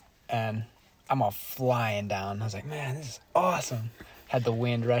 and I'm all flying down. I was like, man, this is awesome. Had the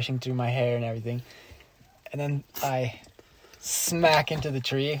wind rushing through my hair and everything. And then I smack into the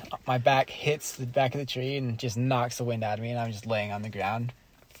tree. My back hits the back of the tree and just knocks the wind out of me, and I'm just laying on the ground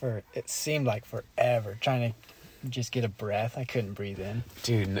for, it seemed like forever, trying to just get a breath. I couldn't breathe in.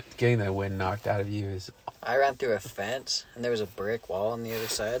 Dude, getting the wind knocked out of you is... I ran through a fence, and there was a brick wall on the other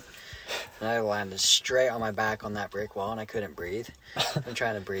side. And I landed straight on my back on that brick wall, and I couldn't breathe. I'm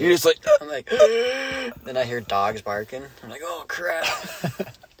trying to breathe. You're just like... I'm like, then I hear dogs barking. I'm like, oh crap.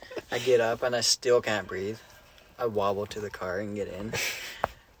 I get up, and I still can't breathe. I wobble to the car and get in.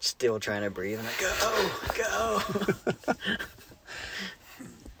 Still trying to breathe. I'm like, go.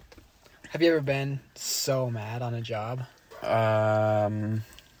 Have you ever been so mad on a job? I've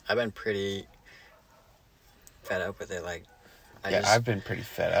been pretty fed up with it. Like, I've been pretty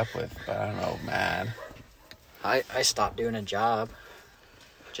fed up with, but I don't know, man. I stopped doing a job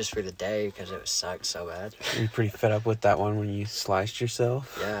just for the day because it sucked so bad. You're pretty fed up with that one when you sliced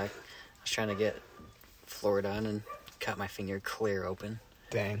yourself? Yeah, I was trying to get floor done and cut my finger clear open.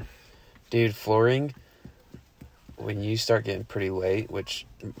 Dang. Dude, flooring, when you start getting pretty late, which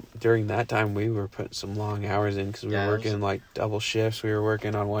during that time we were putting some long hours in because we were working like double shifts. We were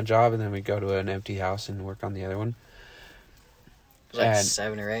working on one job and then we'd go to an empty house and work on the other one. It was like And-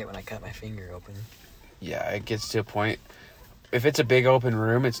 7 or 8 when I cut my finger open. Yeah, it gets to a point. If it's a big open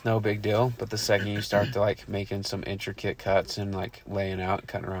room, it's no big deal. But the second you start to like making some intricate cuts and like laying out,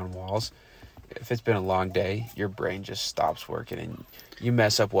 cutting around walls, if it's been a long day, your brain just stops working and you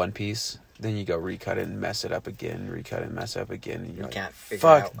mess up one piece, then you go recut it and mess it up again, recut it and mess it up again, and you're You like, can't figure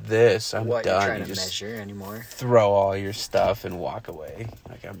fuck out this, I'm what you're done. trying You to just measure anymore. throw all your stuff and walk away.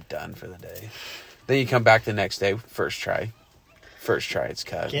 Like, I'm done for the day. Then you come back the next day, first try, it's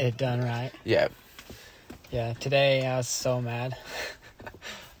cut. Get it done right. Yeah. Yeah, today I was so mad.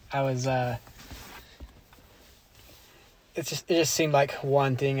 I was, it just seemed like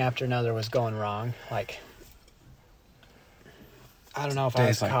one thing after another was going wrong. Like, I don't know if I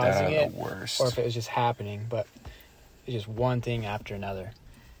was Days like that causing are it the worst. or if it was just happening, but it's just one thing after another.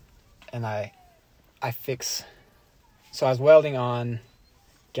 And I was welding on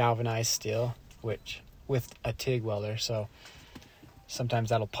galvanized steel, which with a TIG welder, so sometimes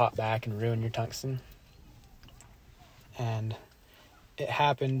that'll pop back and ruin your tungsten. And it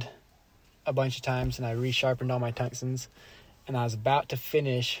happened a bunch of times, and I resharpened all my tungstens, and I was about to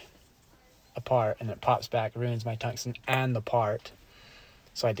finish a part, and it pops back, ruins my tungsten and the part.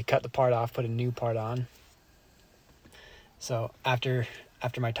 So I had to cut the part off, put a new part on. So after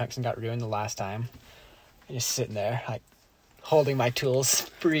my tungsten got ruined the last time, I'm just sitting there, like, holding my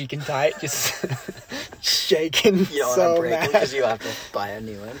tools freaking tight, just shaking. You don't so want to break them mad. because you have to buy a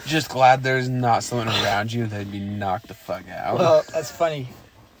new one. Just glad there's not someone around you that'd be knocked the fuck out. Well, that's funny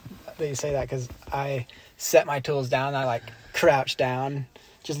that you say that, because I set my tools down, I like crouched down,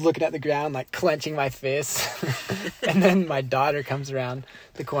 just looking at the ground, like clenching my fists. And then my daughter comes around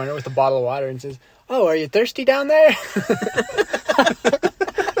the corner with a bottle of water and says, "Oh, are you thirsty down there?"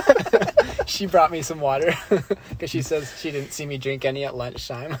 She brought me some water because she says she didn't see me drink any at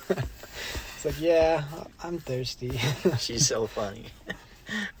lunchtime. It's like, yeah, I'm thirsty. She's so funny.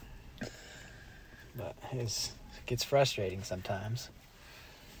 But it gets frustrating sometimes.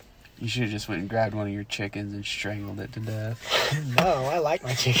 You should have just went and grabbed one of your chickens and strangled it to death. No, I like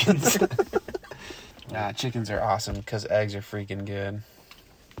my chickens. Nah, chickens are awesome because eggs are freaking good.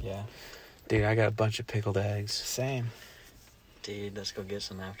 Yeah, Dude, I got a bunch of pickled eggs. same. Dude, let's go get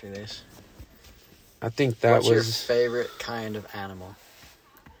some after this. I think that What's your was favorite kind of animal?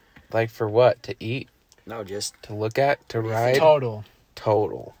 like for what? To eat, No, just to look at, to ride.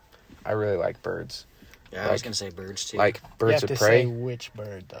 Total. I really like birds. yeah. I was gonna say birds too. Like You birds have of to say prey. which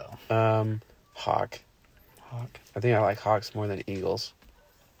bird though. Hawk. Hawk. I think I like hawks more than eagles.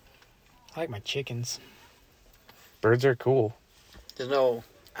 I like my chickens. Birds are cool. there's no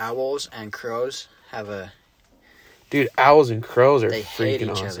owls and crows have a. Dude, owls and crows are They hate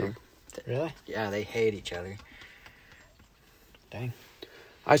freaking each awesome. other. Really? Yeah, they hate each other. Dang.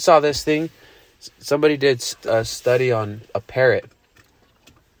 I saw this thing. Somebody did a study on a parrot.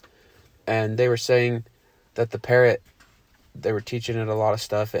 And they were saying that the parrot, they were teaching it a lot of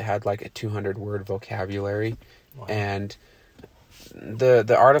stuff. It had like a 200-word vocabulary. Wow. And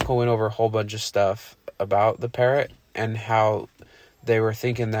the article went over a whole bunch of stuff about the parrot and how they were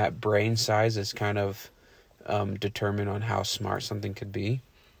thinking that brain size is kind of determined on how smart something could be.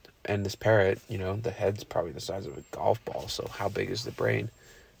 And this parrot, you know, the head's probably the size of a golf ball, so how big is the brain?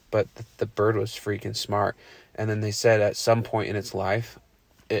 But the bird was freaking smart. And then they said at some point in its life,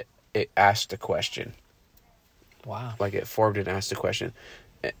 it asked a question. Wow. Like it formed and asked a question.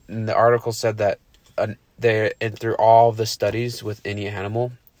 And the article said that and through all the studies with any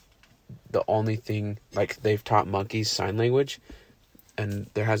animal, the only thing, like they've taught monkeys sign language, and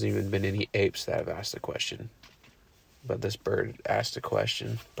there hasn't even been any apes that have asked a question. But this bird asked a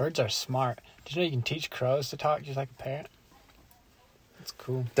question. Birds are smart. Did you know you can teach crows to talk just like a parrot? That's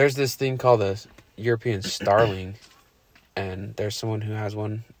cool. There's this thing called a European starling, and there's someone who has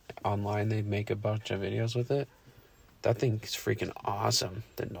one online. They make a bunch of videos with it. That thing is freaking awesome.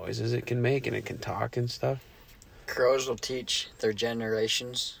 The noises it can make, and it can talk and stuff. Crows will teach their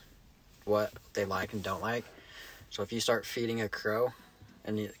generations what they like and don't like. So if you start feeding a crow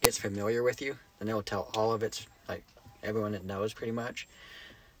and it gets familiar with you, then it will tell all of its, like, everyone it knows pretty much.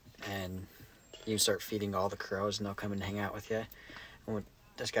 And you can start feeding all the crows and they'll come and hang out with you. And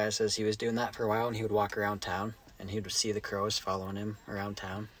this guy says he was doing that for a while and he would walk around town and he would see the crows following him around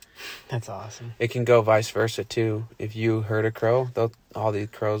town. That's awesome. It can go vice versa too. If you hurt a crow, all the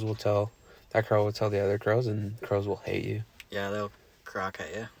crows will tell that crow will tell the other crows, and crows will hate you. Yeah, they'll crock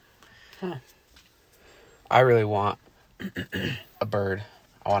at you. I really want a bird.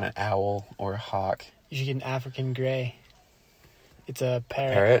 I want an owl or a hawk. You should get an African gray. It's a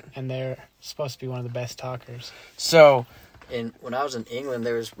Parrot? and they're supposed to be one of the best talkers. So When I was in England,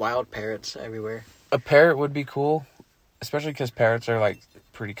 there was wild parrots everywhere. a parrot would be cool, especially because parrots are like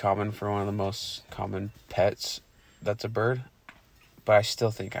pretty common for one of the most common pets. That's a bird. But I still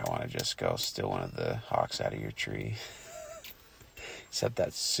think I want to just go steal one of the hawks out of your tree. Except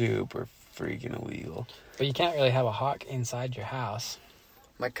that's super freaking illegal. But you can't really have a hawk inside your house.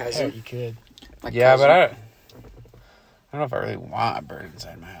 My Parrot, cousin. you could. Yeah, but I don't know if I really want a bird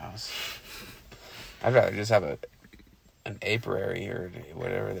inside my house. I'd rather just have an apiary or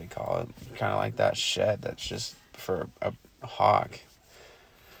whatever they call it. Kind of like that shed that's just for a hawk.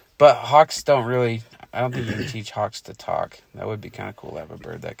 But hawks don't really... I don't think you can teach hawks to talk. That would be kind of cool to have a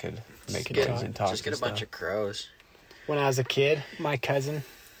bird that could make noise and talk. Just get a bunch of crows. When I was a kid, my cousin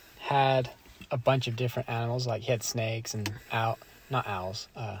had a bunch of different animals. Like he had snakes and hawks,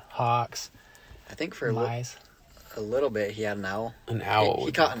 I think for mice. a little bit he had an owl. An owl. He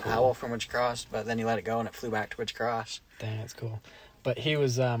would caught be an cool. owl from Witch Cross, but then he let it go and it flew back to Witch Cross. Dang, that's cool. But he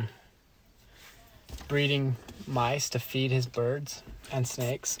was breeding mice to feed his birds and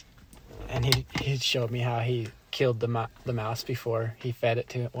snakes. And he showed me how he killed the mouse before he fed it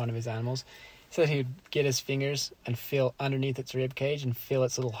to one of his animals. He said he'd get his fingers and feel underneath its rib cage and feel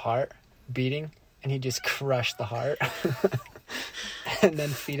its little heart beating, and he'd just crush the heart and then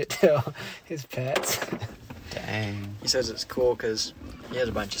feed it to his pets. Dang. He says it's cool because he has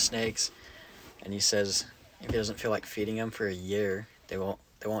a bunch of snakes, and he says if he doesn't feel like feeding them for a year, they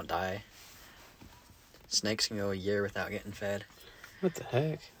won't die. Snakes can go a year without getting fed. What the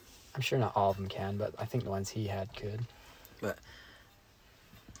heck? I'm sure not all of them can, but I think the ones he had could. But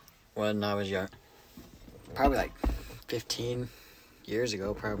when I was young, probably like 15 years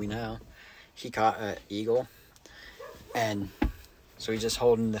ago, probably now, he caught an eagle, and so he's just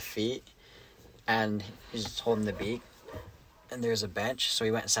holding the feet, and he's just holding the beak, and there's a bench, so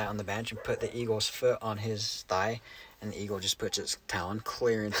he went and sat on the bench and put the eagle's foot on his thigh, and the eagle just puts its talon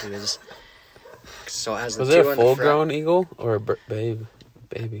clear into his... So it has the Was two it a in the front. full-grown eagle or a baby?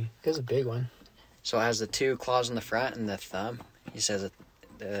 It was a big one. So it has the two claws in the front and the thumb. He says that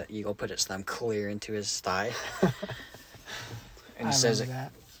the eagle put its thumb clear into his thigh. And he says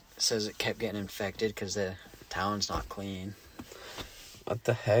it kept getting infected because the talon's not clean. What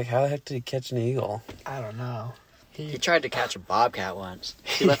the heck? How the heck did he catch an eagle? I don't know. He tried to catch a bobcat once.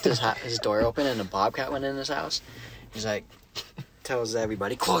 He left his door open and a bobcat went in his house. He's like, tells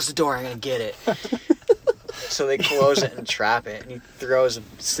everybody, close the door, I'm going to get it. So they close it and trap it. And he throws a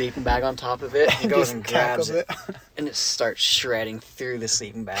sleeping bag on top of it and goes Just and grabs tackles it. And it starts shredding through the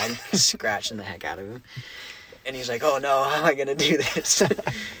sleeping bag, scratching the heck out of him. And he's like, oh no, how am I going to do this?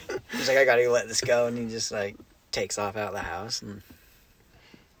 He's like, I got to let this go. And he just like takes off out of the house. And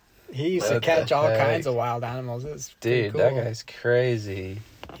He used to What catch the all heck? kinds of wild animals. It was pretty Dude, cool. that guy's crazy.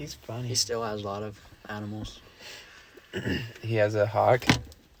 He's funny. he still has a lot of animals. He has a hawk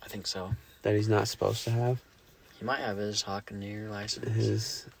I think so. that he's not supposed to have. He might have his Hawkeneer license.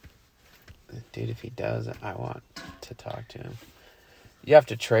 His dude, if he does, I want to talk to him. You have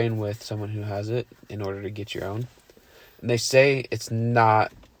to train with someone who has it in order to get your own. And they say it's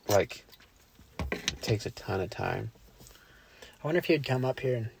not like it takes a ton of time. I wonder if he'd come up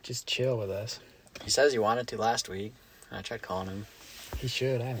here and just chill with us. He says he wanted to last week. I tried calling him. He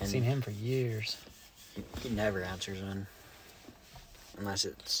should. I haven't And- seen him for years. He never answers one. Unless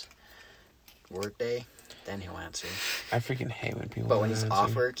it's work day, then he'll answer. I freaking hate when people. But when don't he's answer.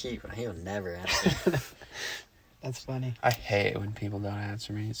 off work, he'll never answer. That's funny. I hate when people don't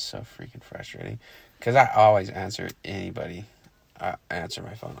answer me. It's so freaking frustrating. Because I always answer anybody. I answer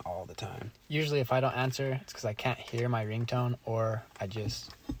my phone all the time. Usually if I don't answer, it's because I can't hear my ringtone or I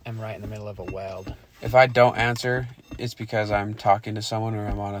just am right in the middle of a weld. If I don't answer, it's because I'm talking to someone or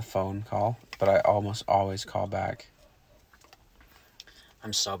I'm on a phone call. But I almost always call back.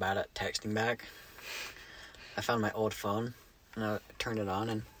 I'm so bad at texting back. I found my old phone and I turned it on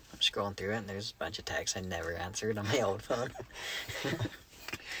and I'm scrolling through it and there's a bunch of texts I never answered on my old phone.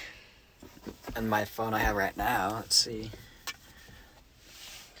 And my phone I have right now, let's see.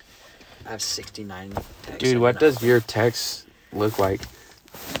 I have 69 texts. Dude, what does your text look like?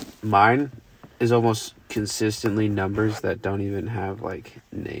 Mine is almost consistently numbers that don't even have like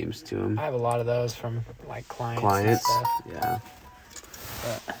names to them. I have a lot of those from like clients. Clients, And stuff. yeah.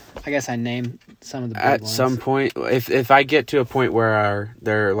 But I guess I named some of the big At ones. some point, if I get to a point where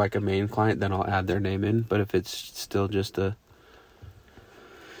they're like a main client, then I'll add their name in. But if it's still just a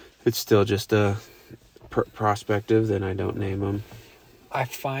prospective, then I don't name them. I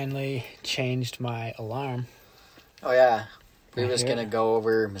finally changed my alarm. Oh yeah, we Right was here. gonna go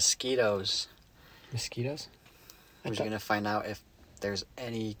over mosquitoes. Mosquitoes? We was gonna find out if there's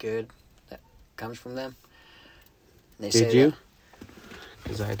any good that comes from them. And they Did say you? that-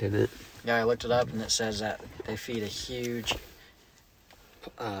 Because I didn't. Yeah, I looked it up and it says that they feed a huge,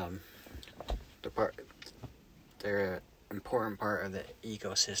 they're an important part of the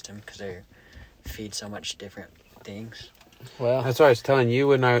ecosystem because they feed so much different things. Well, That's what I was telling you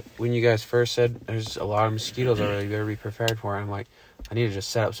when you guys first said there's a lot of mosquitoes already. You better be prepared for it. I'm like, I need to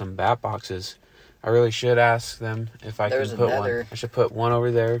just set up some bat boxes. I really should ask them if I There's can put another- one. I should put one over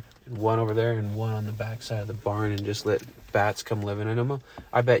there, and one over there, and one on the back side of the barn, and just let bats come living in them.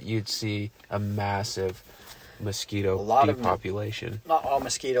 I bet you'd see a massive mosquito A lot of them- depopulation. Not all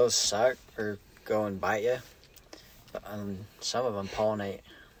mosquitoes suck or go and bite you, but some of them pollinate.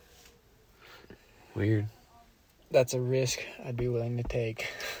 Weird. that's a risk I'd be willing to take.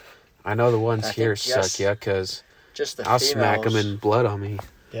 I know the ones I here think just- suck, yeah, because Just the I'll females. smack them in blood on me.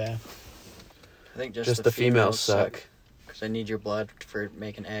 Yeah. I think Just the females suck. because they need your blood for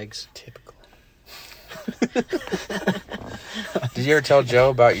making eggs. Typical. Did you ever tell Joe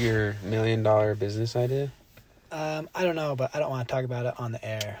about your $1 million business idea? I don't know, but I don't want to talk about it on the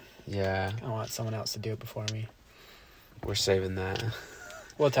air. Yeah, I want someone else to do it before me. we're saving that.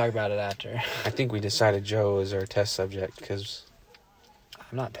 We'll talk about it after. I think we decided Joe was our test subject because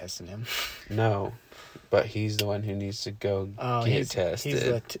I'm not testing him. no, but he's the one who needs to go Oh, get he's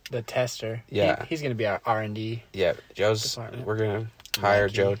tested. the tester. Yeah. He's going to be our R&D. Yeah, Joe's. Department. We're gonna hire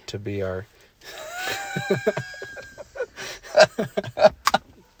Lucky. Joe to be our.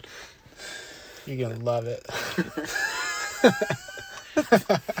 You're going to love it.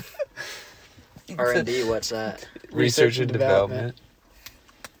 R&D, what's that? Research and development.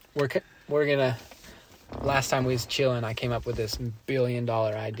 We're going to... Last time we was chilling, I came up with this $1 billion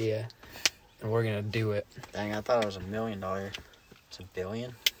idea. And we're going to do it. Dang, I thought it was $1 million. It's $1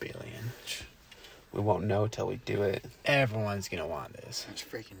 billion? Billion. We won't know till we do it. Everyone's going to want this. Let's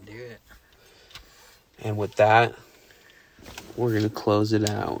freaking do it. And with that, we're gonna close it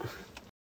out.